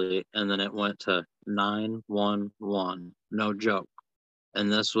 obviously, and then it went to 911. No joke.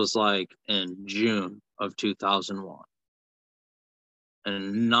 And this was like in June of 2001.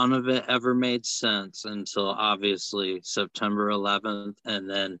 And none of it ever made sense until obviously September 11th. And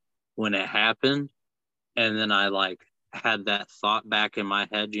then when it happened, and then I like had that thought back in my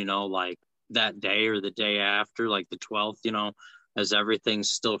head, like that day or the day after, like the 12th, as everything's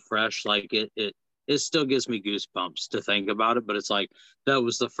still fresh, like it still gives me goosebumps to think about it. But it's like, that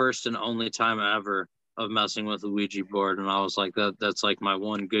was the first and only time ever of messing with a Ouija board. And I was like, that's like my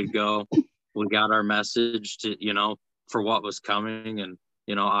one good go. We got our message to, for what was coming. And,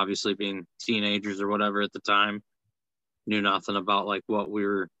 obviously being teenagers or whatever at the time, knew nothing about like what we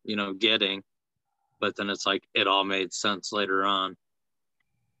were, getting. But then it's like it all made sense later on.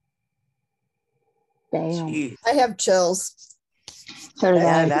 Damn. Jeez. I have chills. So did Yeah, I.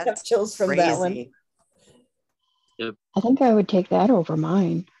 I have that's chills from that one. crazy. I think I would take that over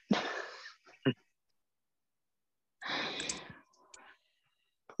mine.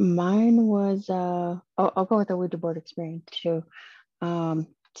 Mine was I'll go with the Ouija board experience too.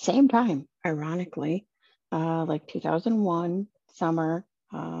 Same time, ironically, like 2001 summer.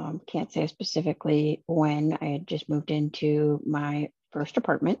 Can't say specifically when. I had just moved into my first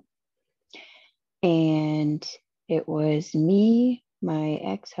apartment, and it was me, my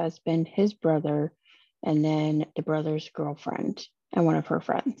ex-husband, his brother, and then the brother's girlfriend and one of her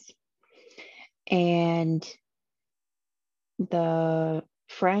friends. And the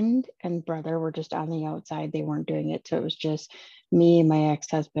friend and brother were just on the outside. They weren't doing it. So it was just me, my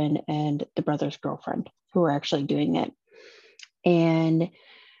ex-husband, and the brother's girlfriend who were actually doing it. And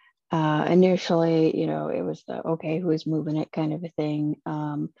initially, it was the okay, who's moving it kind of a thing.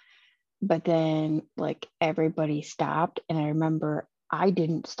 But then like everybody stopped. And I remember I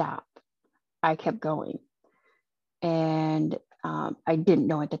didn't stop. I kept going. And I didn't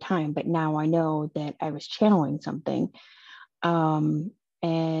know at the time, but now I know that I was channeling something. And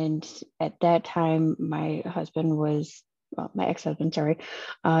at that time, my ex-husband, sorry,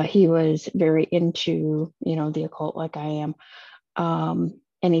 he was very into, the occult like I am.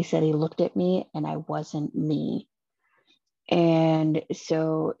 And he said he looked at me and I wasn't me. And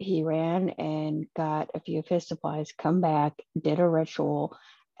so he ran and got a few of his supplies, come back, did a ritual,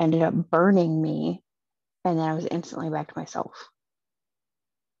 ended up burning me. And then I was instantly back to myself.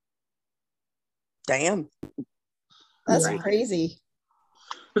 Damn. That's Yeah. crazy.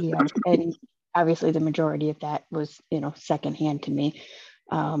 Yeah. And obviously the majority of that was, secondhand to me.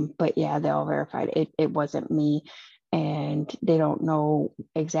 But yeah, they all verified it wasn't me. And they don't know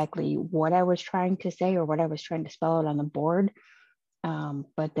exactly what I was trying to say or what I was trying to spell out on the board.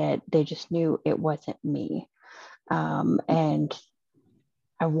 But that they just knew it wasn't me. And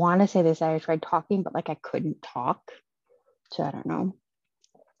I want to say this, I tried talking, but like I couldn't talk. So I don't know.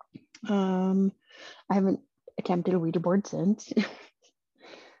 I haven't attempted a Ouija board since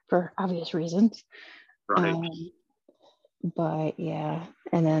for obvious reasons. Right. But yeah,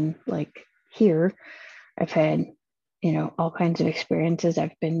 and then like here, I've had, all kinds of experiences.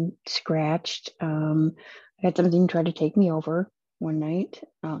 I've been scratched. I had something try to take me over one night.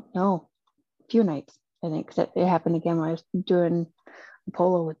 No, a few nights, I think. 'Cause it happened again when I was doing a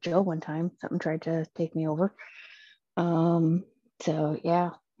polo with Joe one time. Something tried to take me over. So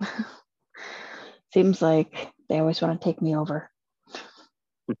yeah. Seems like they always want to take me over.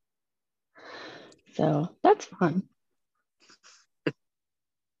 So that's fun.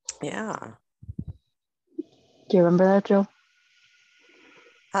 Yeah. Do you remember that, Joe?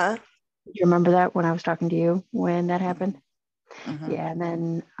 Huh? Do you remember that when I was talking to you when that happened? Mm-hmm. Yeah, and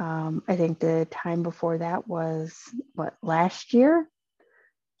then I think the time before that was last year?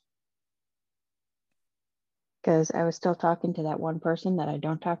 Because I was still talking to that one person that I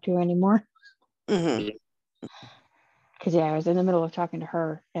don't talk to anymore. Mm-hmm. Because yeah, I was in the middle of talking to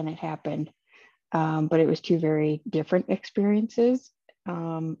her and it happened. But it was two very different experiences.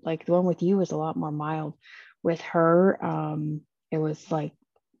 Like the one with you was a lot more mild. With her, it was like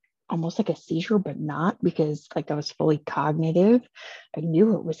almost like a seizure, but not, because like I was fully cognitive. I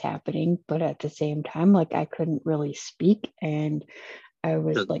knew it was happening, but at the same time, like I couldn't really speak and I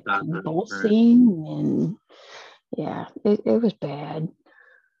was like convulsing and yeah, it was bad.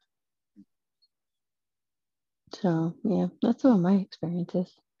 So yeah, that's some of my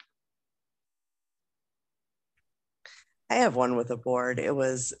experiences. I have one with a board. It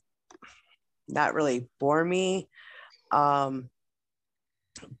was not really for me.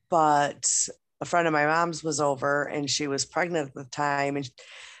 But a friend of my mom's was over and she was pregnant at the time. And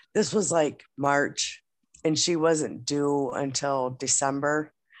this was like March and she wasn't due until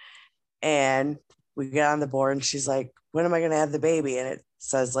December. And we get on the board and she's like, when am I going to have the baby? And it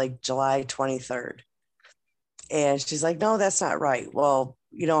says like July 23rd. And she's like, no, that's not right. Well,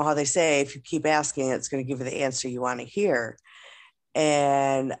 you know how they say, if you keep asking, it's going to give you the answer you want to hear.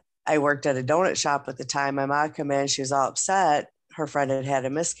 And I worked at a donut shop at the time. My mom came in, she was all upset. Her friend had had a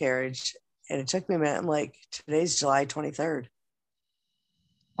miscarriage. And it took me a minute. I'm like, today's July 23rd.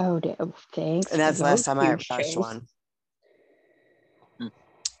 Oh, thanks. And that's the last time I ever touched shows. one.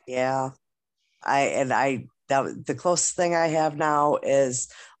 Yeah. The closest thing I have now is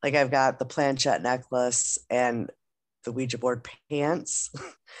like I've got the planchette necklace and the Ouija board pants.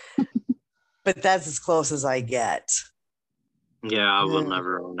 But that's as close as I get. Yeah, I will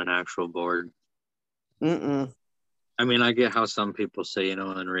never own an actual board. Mm-mm. I mean, I get how some people say, you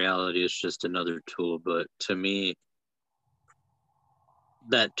know, in reality, it's just another tool. But to me,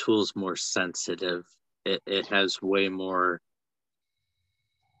 that tool's more sensitive. It has way more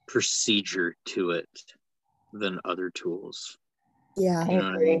procedure to it than other tools. Yeah. You know what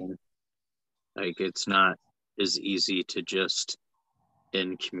I agree. mean? Like, it's not as easy to just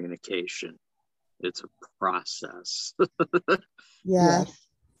in communication. It's a process. Yeah. Yes.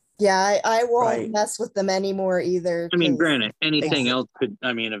 Yeah. I won't Right. mess with them anymore either. I mean, 'cause- granted, anything Yeah. else could,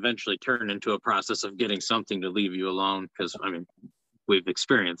 I mean, eventually turn into a process of getting something to leave you alone. Because, I mean, we've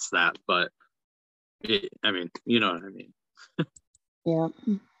experienced that. But, I mean, you know what I mean? Yeah.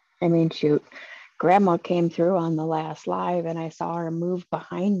 I mean, shoot. Grandma came through on the last live and I saw her move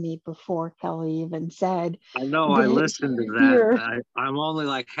behind me before Kelly even said I know I that listened to she's that. here. I'm only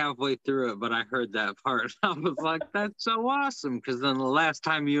like halfway through it, but I heard that part. I was like, that's so awesome. Because then the last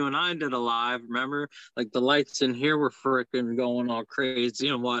time you and I did a live, remember, like the lights in here were freaking going all crazy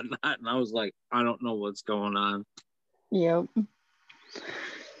and whatnot. And I was like, I don't know what's going on. Yep.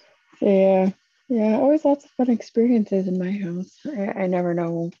 Yeah. Yeah. Always lots of fun experiences in my house. I never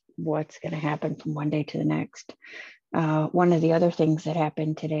know what's going to happen from one day to the next. One of the other things that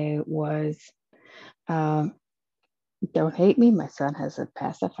happened today was don't hate me. My son has a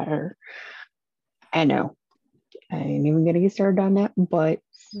pacifier. I know. I ain't even going to get started on that, but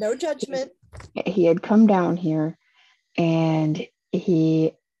No judgment. he had come down here and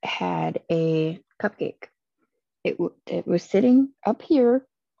he had a cupcake. It was sitting up here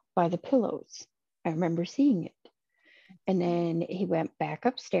by the pillows. I remember seeing it. And then he went back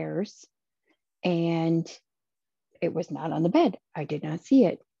upstairs and it was not on the bed. I did not see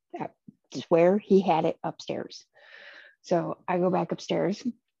it. I swear he had it upstairs. So I go back upstairs,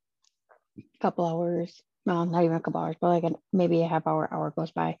 a couple hours, well, not even a couple hours, but like maybe a half hour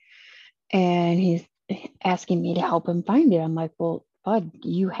goes by. And he's asking me to help him find it. I'm like, well, bud,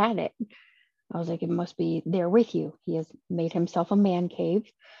 you had it. I was like, it must be there with you. He has made himself a man cave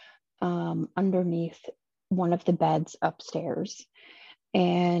underneath one of the beds upstairs.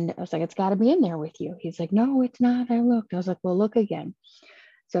 And I was like, it's got to be in there with you. He's like, no, it's not. I looked. I was like, well, look again.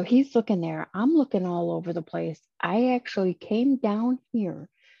 So he's looking there. I'm looking all over the place. I actually came down here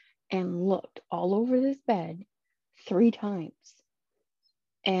and looked all over this bed 3 times.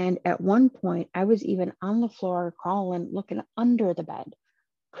 And at one point, I was even on the floor crawling, looking under the bed.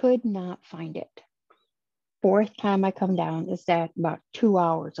 Could not find it. 4th time I come down, it's that about 2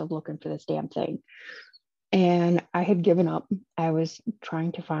 hours of looking for this damn thing. And I had given up. I was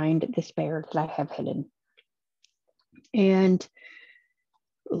trying to find the spare that I have hidden. And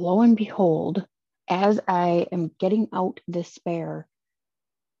lo and behold, as I am getting out this spare,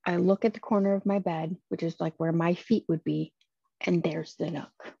 I look at the corner of my bed, which is like where my feet would be, and there's the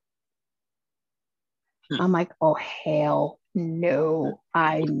nook. I'm like, oh, hell no.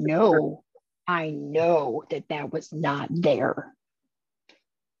 I know that was not there.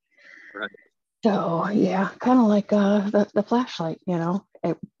 Right. So yeah, kind of like the flashlight, you know,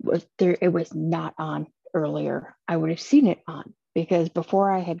 it was there. It was not on earlier. I would have seen it on because before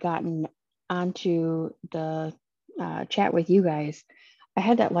I had gotten onto the chat with you guys, I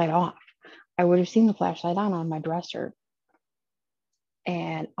had that light off. I would have seen the flashlight on my dresser.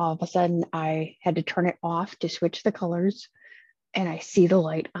 And all of a sudden I had to turn it off to switch the colors. And I see the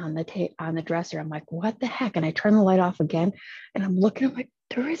light on the dresser. I'm like, what the heck? And I turn the light off again. And I'm looking, I'm like,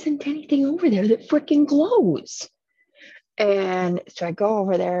 there isn't anything over there that freaking glows. And so I go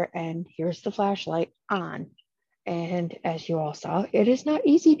over there and here's the flashlight on. And as you all saw, it is not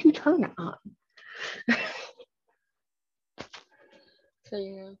easy to turn on. So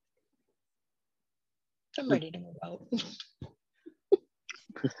yeah, I'm ready to move out.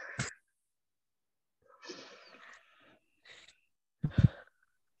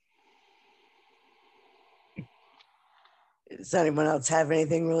 Does anyone else have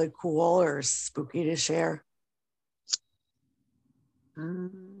anything really cool or spooky to share?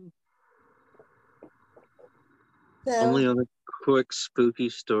 Only other quick spooky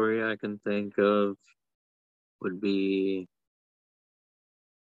story I can think of would be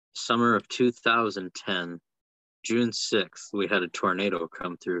summer of 2010, June 6th. We had a tornado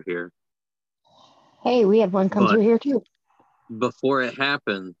come through here. Hey, we had one come But through here too. before it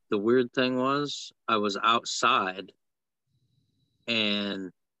happened, the weird thing was I was outside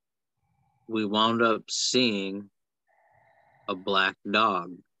and we wound up seeing a black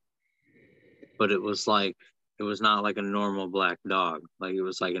dog. But it was not like a normal black dog. Like it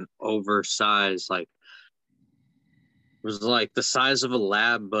was like an oversized, like it was like the size of a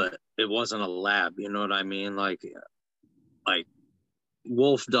lab, but it wasn't a lab. You know what I mean? Like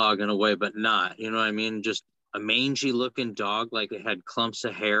wolf dog in a way, but not. You know what I mean? Just a mangy looking dog, like it had clumps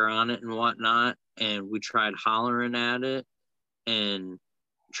of hair on it and whatnot. And we tried hollering at it and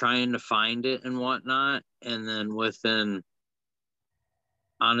trying to find it and whatnot. And then within,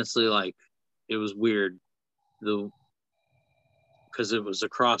 honestly, like, it was weird. Because it was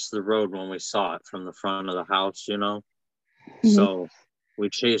across the road when we saw it from the front of the house, you know? Mm-hmm. So we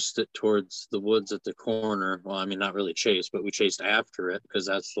chased it towards the woods at the corner. Well, I mean, not really chased, but we chased after it because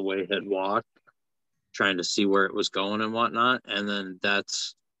that's the way it had walked, trying to see where it was going and whatnot. And then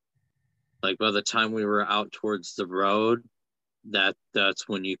that's like, by the time we were out towards the road, that's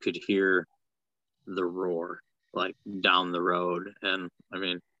when you could hear the roar, like down the road. And I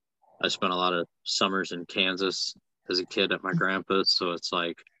mean, I spent a lot of summers in Kansas as a kid at my grandpa's, so it's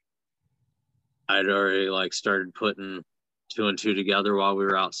like I'd already like started putting 2 and 2 together while we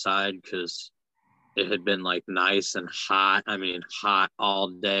were outside, because it had been like nice and hot. I mean, hot all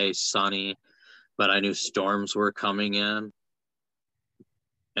day, sunny, but I knew storms were coming in,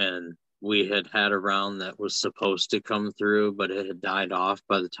 and we had had a round that was supposed to come through, but it had died off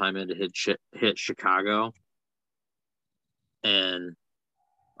by the time it had hit Chicago. And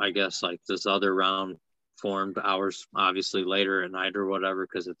I guess like this other round formed hours obviously later at night or whatever,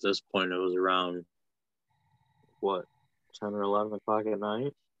 because at this point it was around what, 10 or 11 o'clock at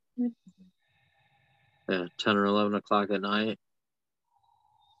night. Yeah, 10 or 11 o'clock at night.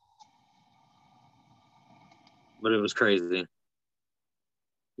 But it was crazy.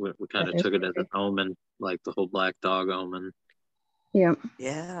 We kind of took it as an omen, like the whole black dog omen. Yeah.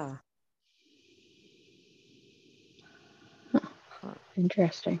 Yeah.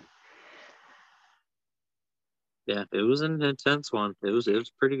 Interesting. Yeah, it was an intense one. It was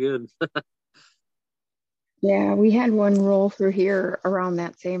pretty good. Yeah, we had one roll through here around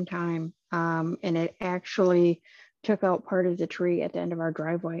that same time, and it actually took out part of the tree at the end of our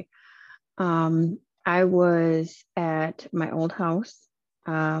driveway. I was at my old house.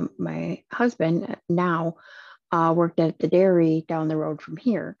 My husband now worked at the dairy down the road from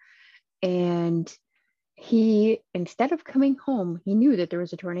here, and he, instead of coming home, he knew that there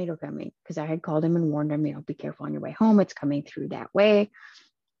was a tornado coming, because I had called him and warned him, be careful on your way home. It's coming through that way,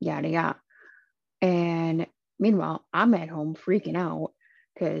 yada, yada. And meanwhile, I'm at home freaking out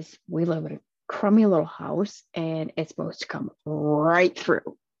because we live in a crummy little house and it's supposed to come right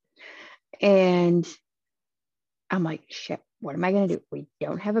through. And I'm like, shit, what am I going to do? We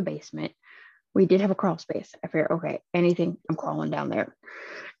don't have a basement. We did have a crawl space. I figured, okay, anything, I'm crawling down there.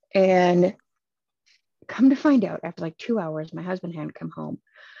 And come to find out, after like 2 hours, my husband hadn't come home.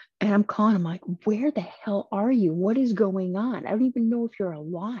 And I'm calling him like, where the hell are you? What is going on? I don't even know if you're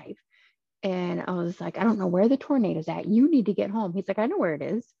alive. And I was like, I don't know where the tornado's at. You need to get home. He's like, I know where it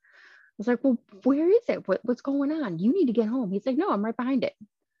is. I was like, well, where is it? What's going on? You need to get home. He's like, no, I'm right behind it.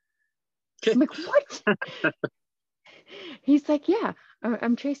 I'm like, what? He's like, yeah,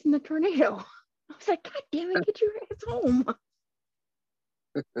 I'm chasing the tornado. I was like, God damn it, get your ass home.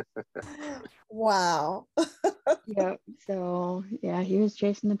 Wow. Yeah. So yeah, he was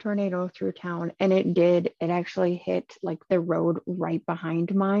chasing the tornado through town, and it actually hit like the road right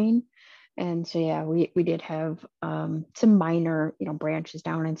behind mine. And so yeah, we did have some minor, branches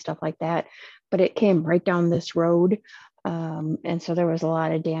down and stuff like that, but it came right down this road. And so there was a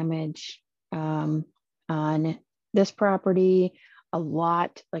lot of damage on this property, a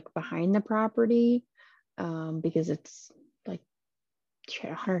lot like behind the property, because it's like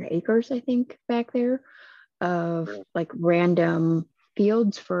 100 acres, I think, back there of like random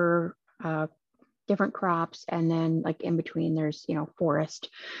fields for different crops. And then like in between there's, forest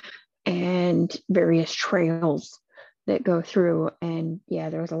and various trails that go through. And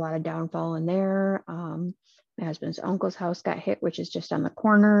yeah, there was a lot of downfall in there. My husband's uncle's house got hit, which is just on the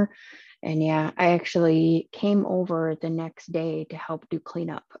corner. And yeah, I actually came over the next day to help do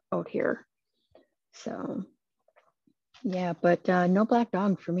cleanup out here. So yeah, but no black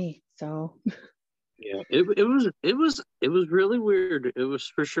dog for me. So yeah, it was really weird. It was,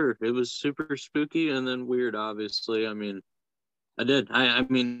 for sure. It was super spooky and then weird, obviously. I mean, I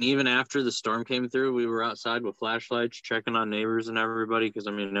mean, even after the storm came through, we were outside with flashlights checking on neighbors and everybody, because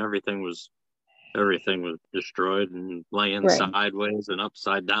I mean, everything was destroyed and laying sideways and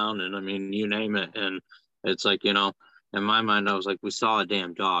upside down, and I mean, you name it. And it's like, in my mind, I was like, we saw a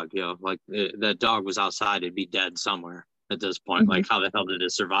damn dog, like that dog was outside, it'd be dead somewhere at this point. Like, how the hell did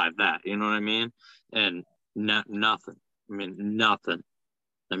it survive that? You know what I mean? And nothing. I mean, nothing.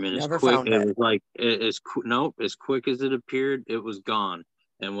 I mean, Never as quick, found it. was like, as quick as it appeared, it was gone.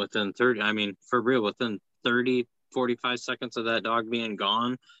 And within 30, I mean, for real, within 30, 45 seconds of that dog being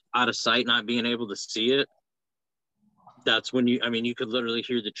gone, out of sight, not being able to see it, that's when you could literally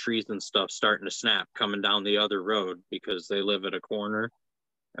hear the trees and stuff starting to snap coming down the other road, because they live at a corner.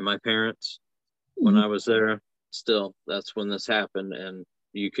 And my parents, when I was there, still, that's when this happened. And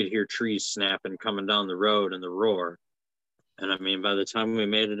you could hear trees snapping coming down the road and the roar. And I mean, by the time we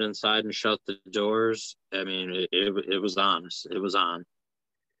made it inside and shut the doors, I mean, it was on. It was on.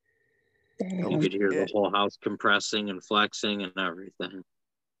 You could hear the whole house compressing and flexing and everything.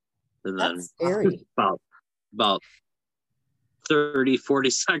 And then That's scary. about 30, 40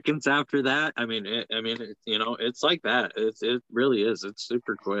 seconds after that, I mean, it's like that. It really is. It's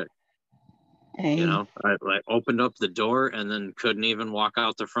super quick. Dang. I like opened up the door and then couldn't even walk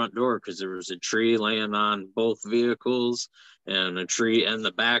out the front door because there was a tree laying on both vehicles and a tree in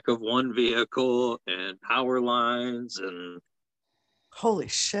the back of one vehicle and power lines and Holy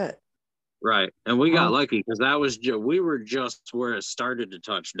shit. right. And we got lucky because that was we were just where it started to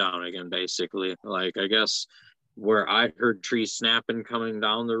touch down again, basically. Like, I guess where I heard trees snapping coming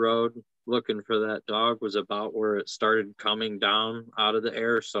down the road looking for that dog was about where it started coming down out of the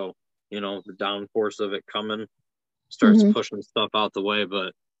air. So the downforce of it coming starts pushing stuff out the way,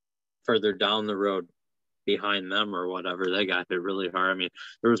 but further down the road behind them or whatever, they got hit really hard. I mean,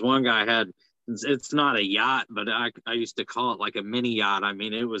 there was one guy had, it's not a yacht, but I used to call it like a mini yacht. I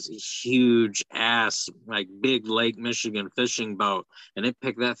mean, it was a huge ass, like big Lake Michigan fishing boat, and it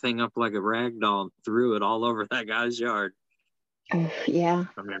picked that thing up like a rag doll and threw it all over that guy's yard. Yeah.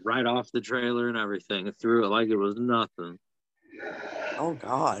 I mean, right off the trailer and everything. It threw it like it was nothing. Oh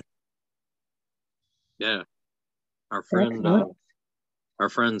God. Yeah. Our friend's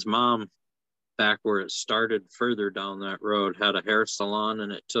mom, back where it started further down that road, had a hair salon,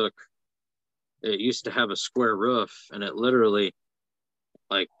 and it used to have a square roof, and it literally,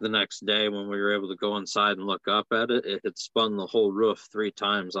 like the next day when we were able to go inside and look up at it, it had spun the whole roof 3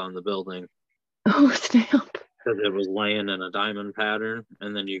 times on the building. Oh, snap. Because it was laying in a diamond pattern,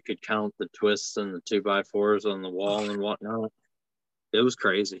 and then you could count the twists and the 2x4s on the wall and whatnot. It was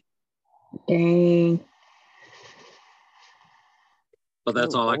crazy. Dang. But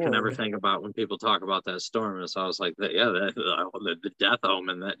that's all I can ever think about when people talk about that storm. Is I was like, the death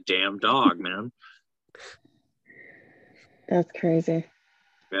omen, that damn dog, man. That's crazy.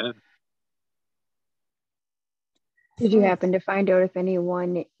 Yeah. Did you happen to find out if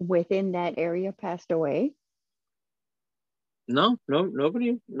anyone within that area passed away? No,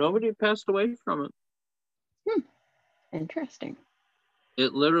 nobody passed away from it. Interesting.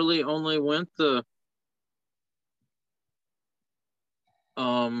 It literally only went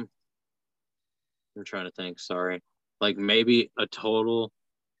I'm trying to think, sorry. Like maybe a total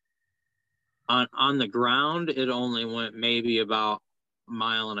on the ground, it only went maybe about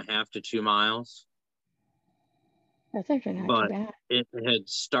 1.5 to 2 miles. That's actually not too bad. It had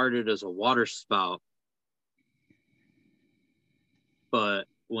started as a water spout. But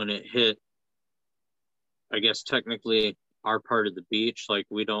when it hit, I guess technically our part of the beach, like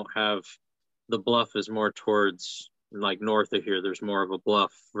we don't have, the bluff is more towards like north of here. There's more of a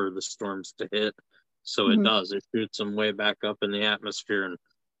bluff for the storms to hit. So it shoots them way back up in the atmosphere, and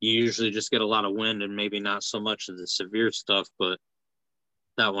you usually just get a lot of wind and maybe not so much of the severe stuff, but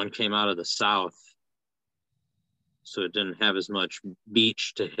that one came out of the south. So it didn't have as much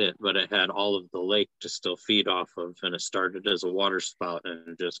beach to hit, but it had all of the lake to still feed off of, and it started as a water spout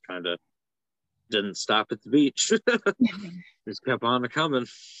and just kind of didn't stop at the beach. Just kept on coming.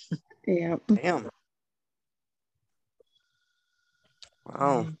 Yeah. Damn.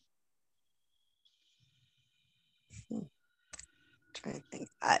 Wow. Trying to think.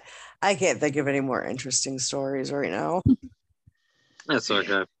 I can't think of any more interesting stories right now. That's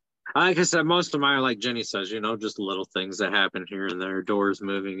okay. Like I said, most of mine are like Jenny says, just little things that happen here and there, doors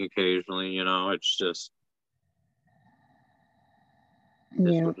moving occasionally, it's just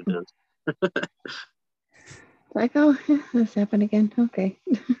what it is. Like, oh, this happened again. Okay.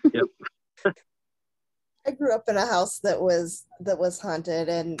 Yep. I grew up in a house that was haunted,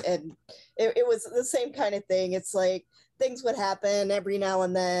 and it was the same kind of thing. It's like things would happen every now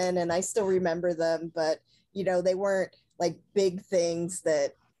and then, and I still remember them, but they weren't like big things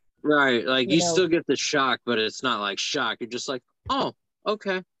that. Right. Like you still get the shock, but it's not like shock. You're just like, oh,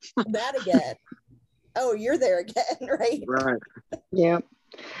 okay. That again. Oh, you're there again, right? Right. Yeah.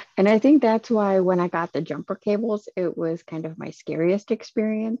 And I think that's why when I got the jumper cables, it was kind of my scariest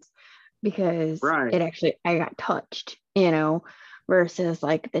experience, because I got touched, versus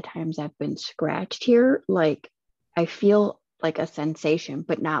like the times I've been scratched here, like I feel like a sensation,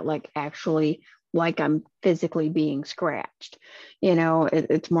 but not like actually like I'm physically being scratched.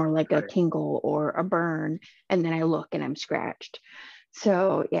 It's more like a tingle or a burn, and then I look and I'm scratched.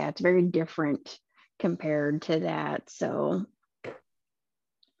 So yeah, it's very different compared to that. So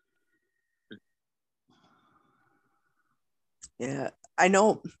Yeah, I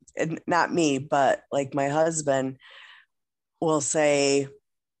know, and not me, but like my husband will say,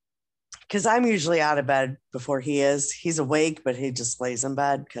 because I'm usually out of bed before he is. He's awake, but he just lays in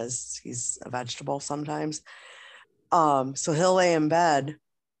bed because he's a vegetable sometimes. So he'll lay in bed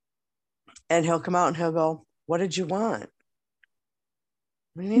and he'll come out and he'll go, "What did you want?"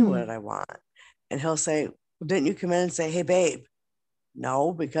 What do you mean, what did I want? And he'll say, "Didn't you come in and say, 'Hey, babe?'"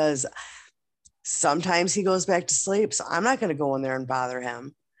 No, because sometimes he goes back to sleep. So I'm not going to go in there and bother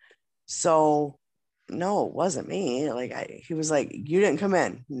him. So no, it wasn't me. Like he was like, "You didn't come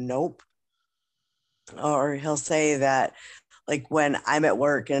in." Nope. Or he'll say that like when I'm at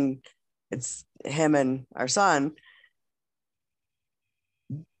work and it's him and our son,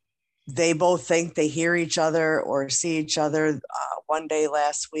 they both think they hear each other or see each other. One day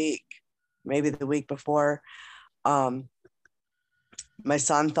last week, maybe the week before, my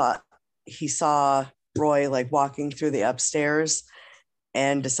son thought he saw Roy like walking through the upstairs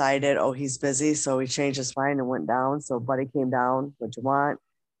and decided, oh, he's busy. So he changed his mind and went down. So Buddy came down. What'd you want?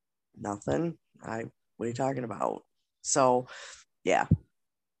 Nothing. What are you talking about? So yeah.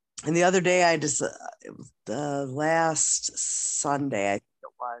 And the other day it was the last Sunday, I think it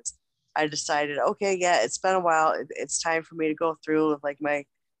was, I decided, okay, yeah, it's been a while. It's time for me to go through with like my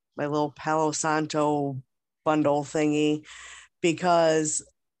little Palo Santo bundle thingy, because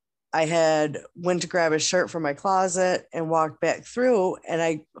I had went to grab a shirt from my closet and walked back through, and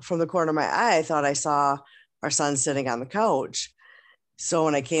I, from the corner of my eye, I thought I saw our son sitting on the couch. So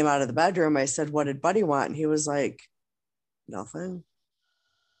when I came out of the bedroom, I said, "What did Buddy want?" And he was like, "Nothing."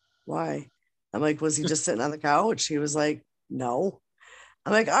 Why? I'm like, "Was he just sitting on the couch?" He was like, "No."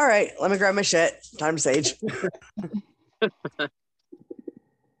 I'm like, "All right, let me grab my shit. Time to sage."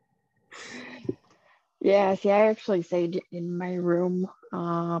 yeah, see, I actually sage in my room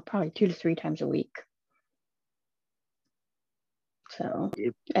probably 2 to 3 times a week. So,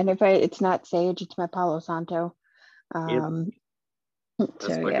 and if it's not sage, it's my Palo Santo. That's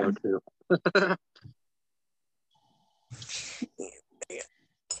so my yeah. go-to.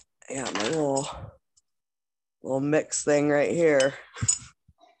 Yeah, my little mix thing right here.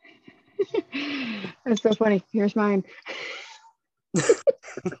 That's so funny. Here's mine.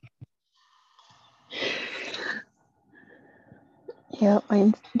 Yeah,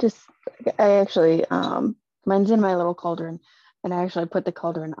 mine's just, I actually, mine's in my little cauldron, and I actually put the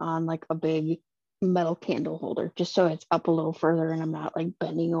cauldron on like a big metal candle holder just so it's up a little further and I'm not like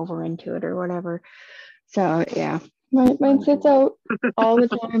bending over into it or whatever. So yeah, mine sits out all the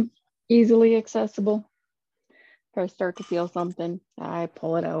time, easily accessible. If I start to feel something, I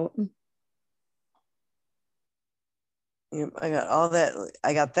pull it out. I got all that.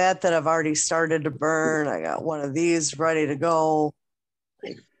 I got that I've already started to burn. I got one of these ready to go.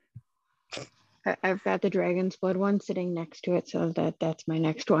 I've got the dragon's blood one sitting next to it, so that's my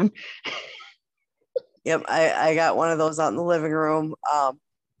next one. Yep, I got one of those out in the living room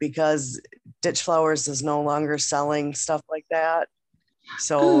because Ditch Flowers is no longer selling stuff like that.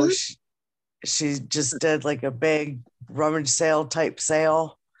 So she just did like a big rummage sale type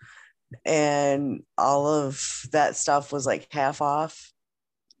sale, and all of that stuff was like half off.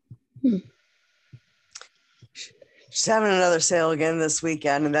 She's having another sale again this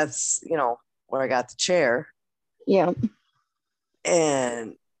weekend, and that's, where I got the chair. Yeah.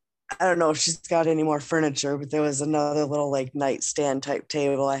 And I don't know if she's got any more furniture, but there was another little like nightstand type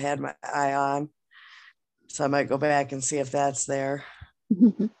table I had my eye on. So I might go back and see if that's there.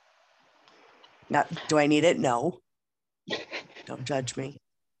 Now, do I need it? No. Don't judge me.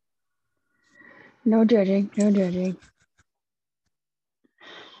 No judging. No judging.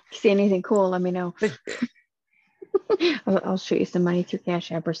 If you see anything cool, let me know. But I'll shoot you some money through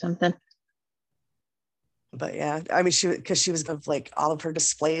Cash App or something. But yeah, I mean, because she was of like all of her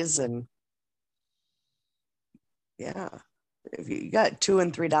displays, and yeah, if you got $2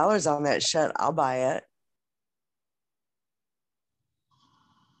 and $3 on that shit, I'll buy it.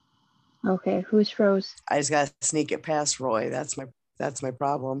 Okay, who's froze? I just gotta sneak it past Roy. That's my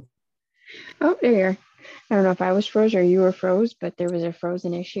problem. Oh, there you are. I don't know if I was froze or you were froze, but there was a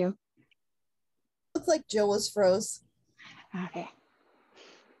frozen issue. Looks like Jill was froze. Okay.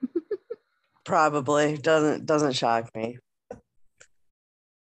 Probably doesn't shock me.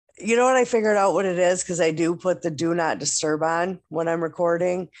 You know what, I figured out what it is, because I do put the do not disturb on when I'm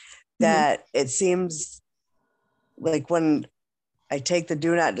recording, that it seems like when I take the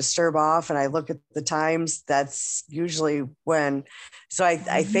do not disturb off and I look at the times, that's usually when. So I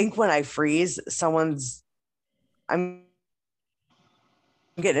think when I freeze, I'm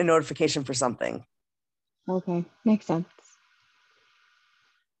getting a notification for something. Okay, makes sense.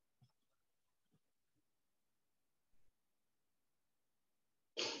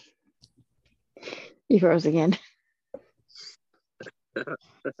 You froze again. Are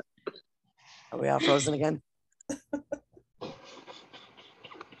we all frozen again?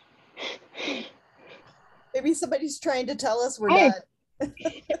 Maybe somebody's trying to tell us we're Hey. done.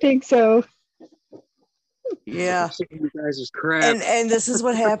 I think so. Yeah. You guys is crap. And this is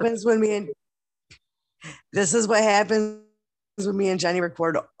what happens when me and Jenny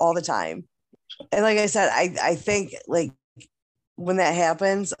record all the time. And like I said, I think like when that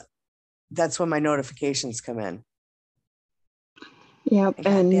happens, that's when my notifications come in. Yep. And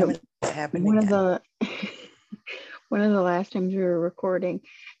And damn it happened one again. of the last times we were recording,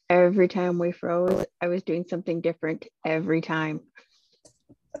 every time we froze, I was doing something different every time.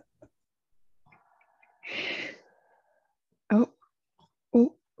 Oh,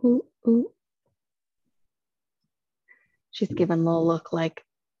 ooh, ooh, ooh. She's giving a little look like,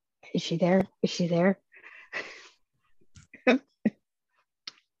 is she there? Is she there?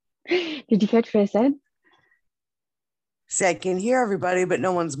 Did you catch what I said? See, I can hear everybody, but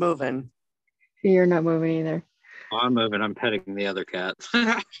no one's moving. You're not moving either. Oh, I'm moving. I'm petting the other cat.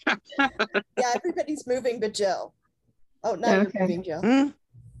 Yeah, everybody's moving but Jill. Oh, now Okay. you're moving, Jill. Hmm?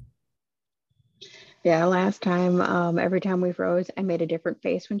 Yeah, last time, every time we froze, I made a different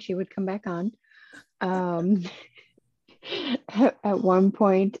face when she would come back on. At one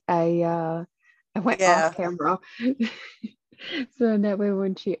point, I went off camera, so that way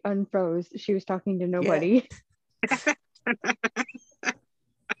when she unfroze, she was talking to nobody.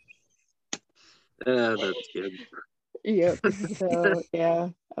 That's good. Yep. So yeah,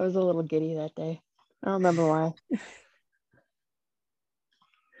 I was a little giddy that day. I don't remember why.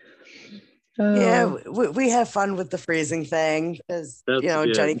 Yeah, we have fun with the freezing thing because, That's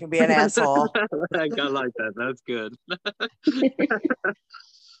good. Jenny can be an asshole. I got like that. That's good.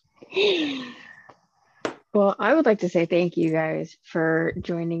 Well, I would like to say thank you guys for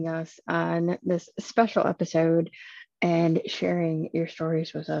joining us on this special episode and sharing your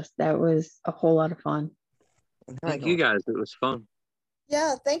stories with us. That was a whole lot of fun. Thank you guys. It was fun.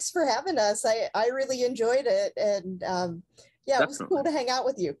 Yeah, thanks for having us. I really enjoyed it. And yeah, it was cool to hang out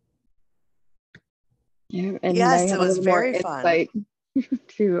with you. Yeah, and Yes, I have it a was little more very fun. insight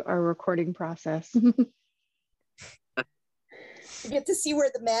to our recording process. You get to see where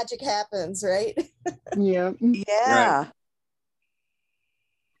the magic happens, right? Yeah. Yeah. Right.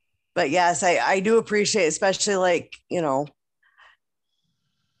 But yes, I do appreciate, especially like,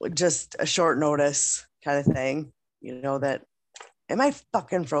 just a short notice kind of thing, that, am I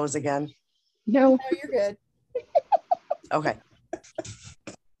fucking froze again? No. No, you're good. Okay.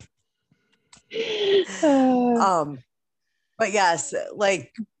 But yes,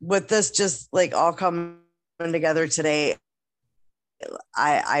 like with this just like all coming together today,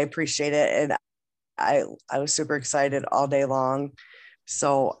 I appreciate it. And I was super excited all day long.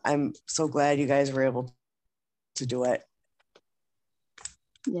 So I'm so glad you guys were able to do it.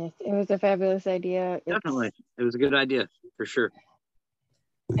 Yes, it was a fabulous idea. Definitely. It was a good idea for sure.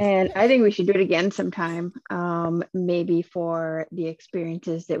 And I think we should do it again sometime, maybe for the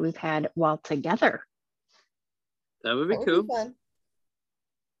experiences that we've had while together. That would be cool. Be fun.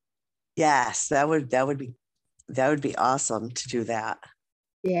 Yes, that would be awesome to do that.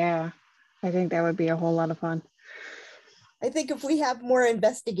 Yeah, I think that would be a whole lot of fun. I think if we have more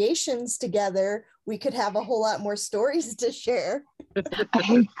investigations together, we could have a whole lot more stories to share.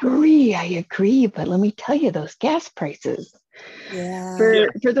 I agree. But let me tell you, those gas prices. Yeah.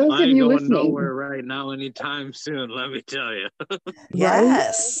 For those of you listening, nowhere right now anytime soon, let me tell you.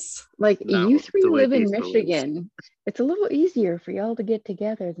 Yes. Like you three live in Michigan. It's a little easier for y'all to get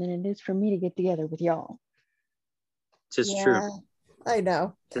together than it is for me to get together with y'all. It's true. I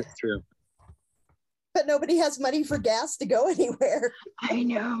know. That's true. But nobody has money for gas to go anywhere. I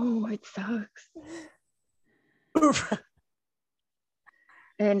know, it sucks.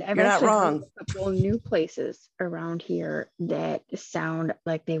 And I've actually heard a couple new places around here that sound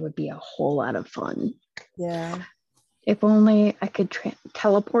like they would be a whole lot of fun. Yeah. If only I could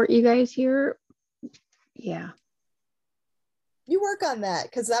teleport you guys here. Yeah. You work on that,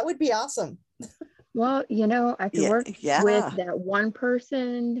 because that would be awesome. Well, I could work with that one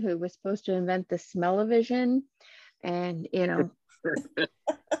person who was supposed to invent the smell-o-vision, and the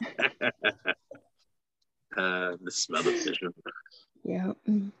smell-o-vision. Yeah,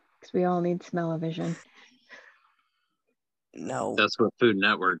 because we all need smell-o-vision. No, that's what Food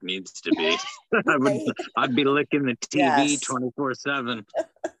Network needs to be. I'd be licking the TV 24/7. I'd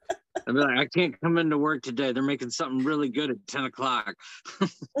be like, I can't come into work today. They're making something really good at 10 o'clock.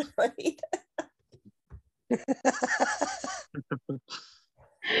 Right.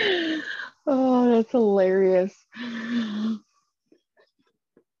 Oh, that's hilarious.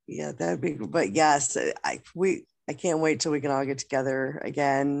 Yeah, that'd be, but yes, I can't wait till we can all get together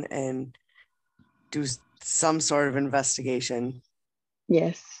again and do some sort of investigation.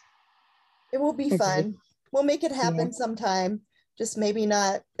 Yes. It will be Agreed. fun. We'll make it happen sometime, just maybe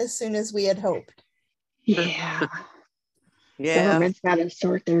not as soon as we had hoped. Yeah. Yeah. Government's got to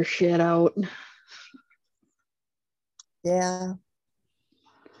sort their shit out. Yeah.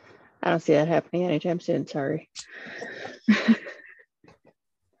 I don't see that happening anytime soon. Sorry.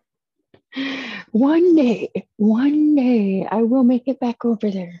 One day, I will make it back over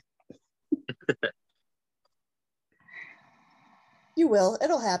there. You will.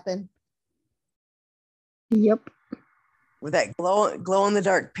 It'll happen. Yep. With that glow in the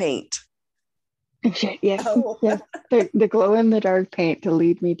dark paint. Shit, yeah. Oh. Yeah. The glow in the dark paint to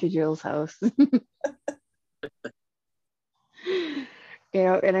lead me to Jill's house.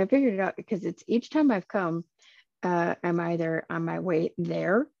 And I figured it out because it's each time I've come, I'm either on my way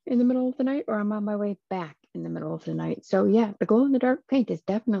there in the middle of the night or I'm on my way back in the middle of the night. So yeah, the glow in the dark paint is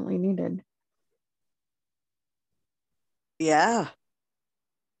definitely needed. Yeah.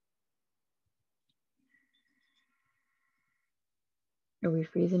 Are we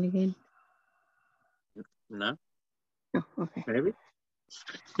freezing again? No, Oh, okay. maybe.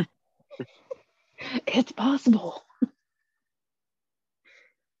 It's possible.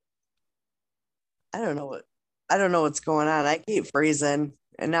 I don't know what's going on. I keep freezing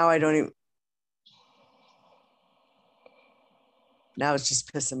and now I don't even. Now it's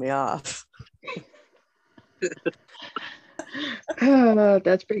just pissing me off.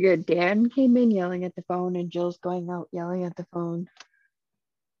 That's pretty good. Dan came in yelling at the phone and Jill's going out yelling at the phone.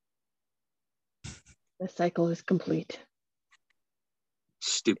 The cycle is complete.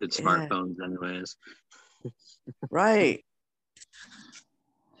 Stupid smartphones, anyways. Right.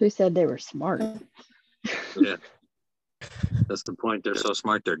 Who said they were smart? Yeah. That's the point. They're so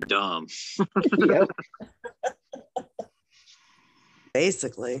smart, they're dumb. Yep.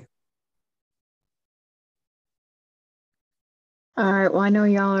 Basically. All right. Well, I know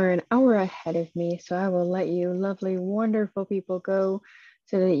y'all are an hour ahead of me, so I will let you lovely, wonderful people go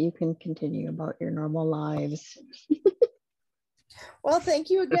so that you can continue about your normal lives. Well, thank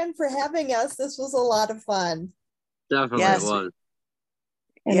you again for having us. This was a lot of fun. Definitely Yes. it was.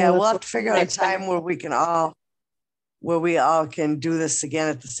 And Yeah, I we'll look have to figure out a forward to next time where we all can do this again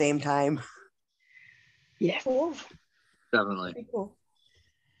at the same time. Yes. Cool. Definitely. Pretty cool.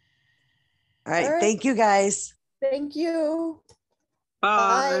 All right. All right. Thank you guys. Thank you.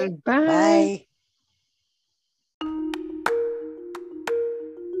 Bye. Bye. Bye.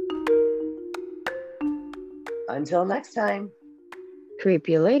 Until next time. Creep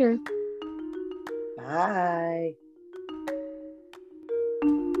you later. Bye.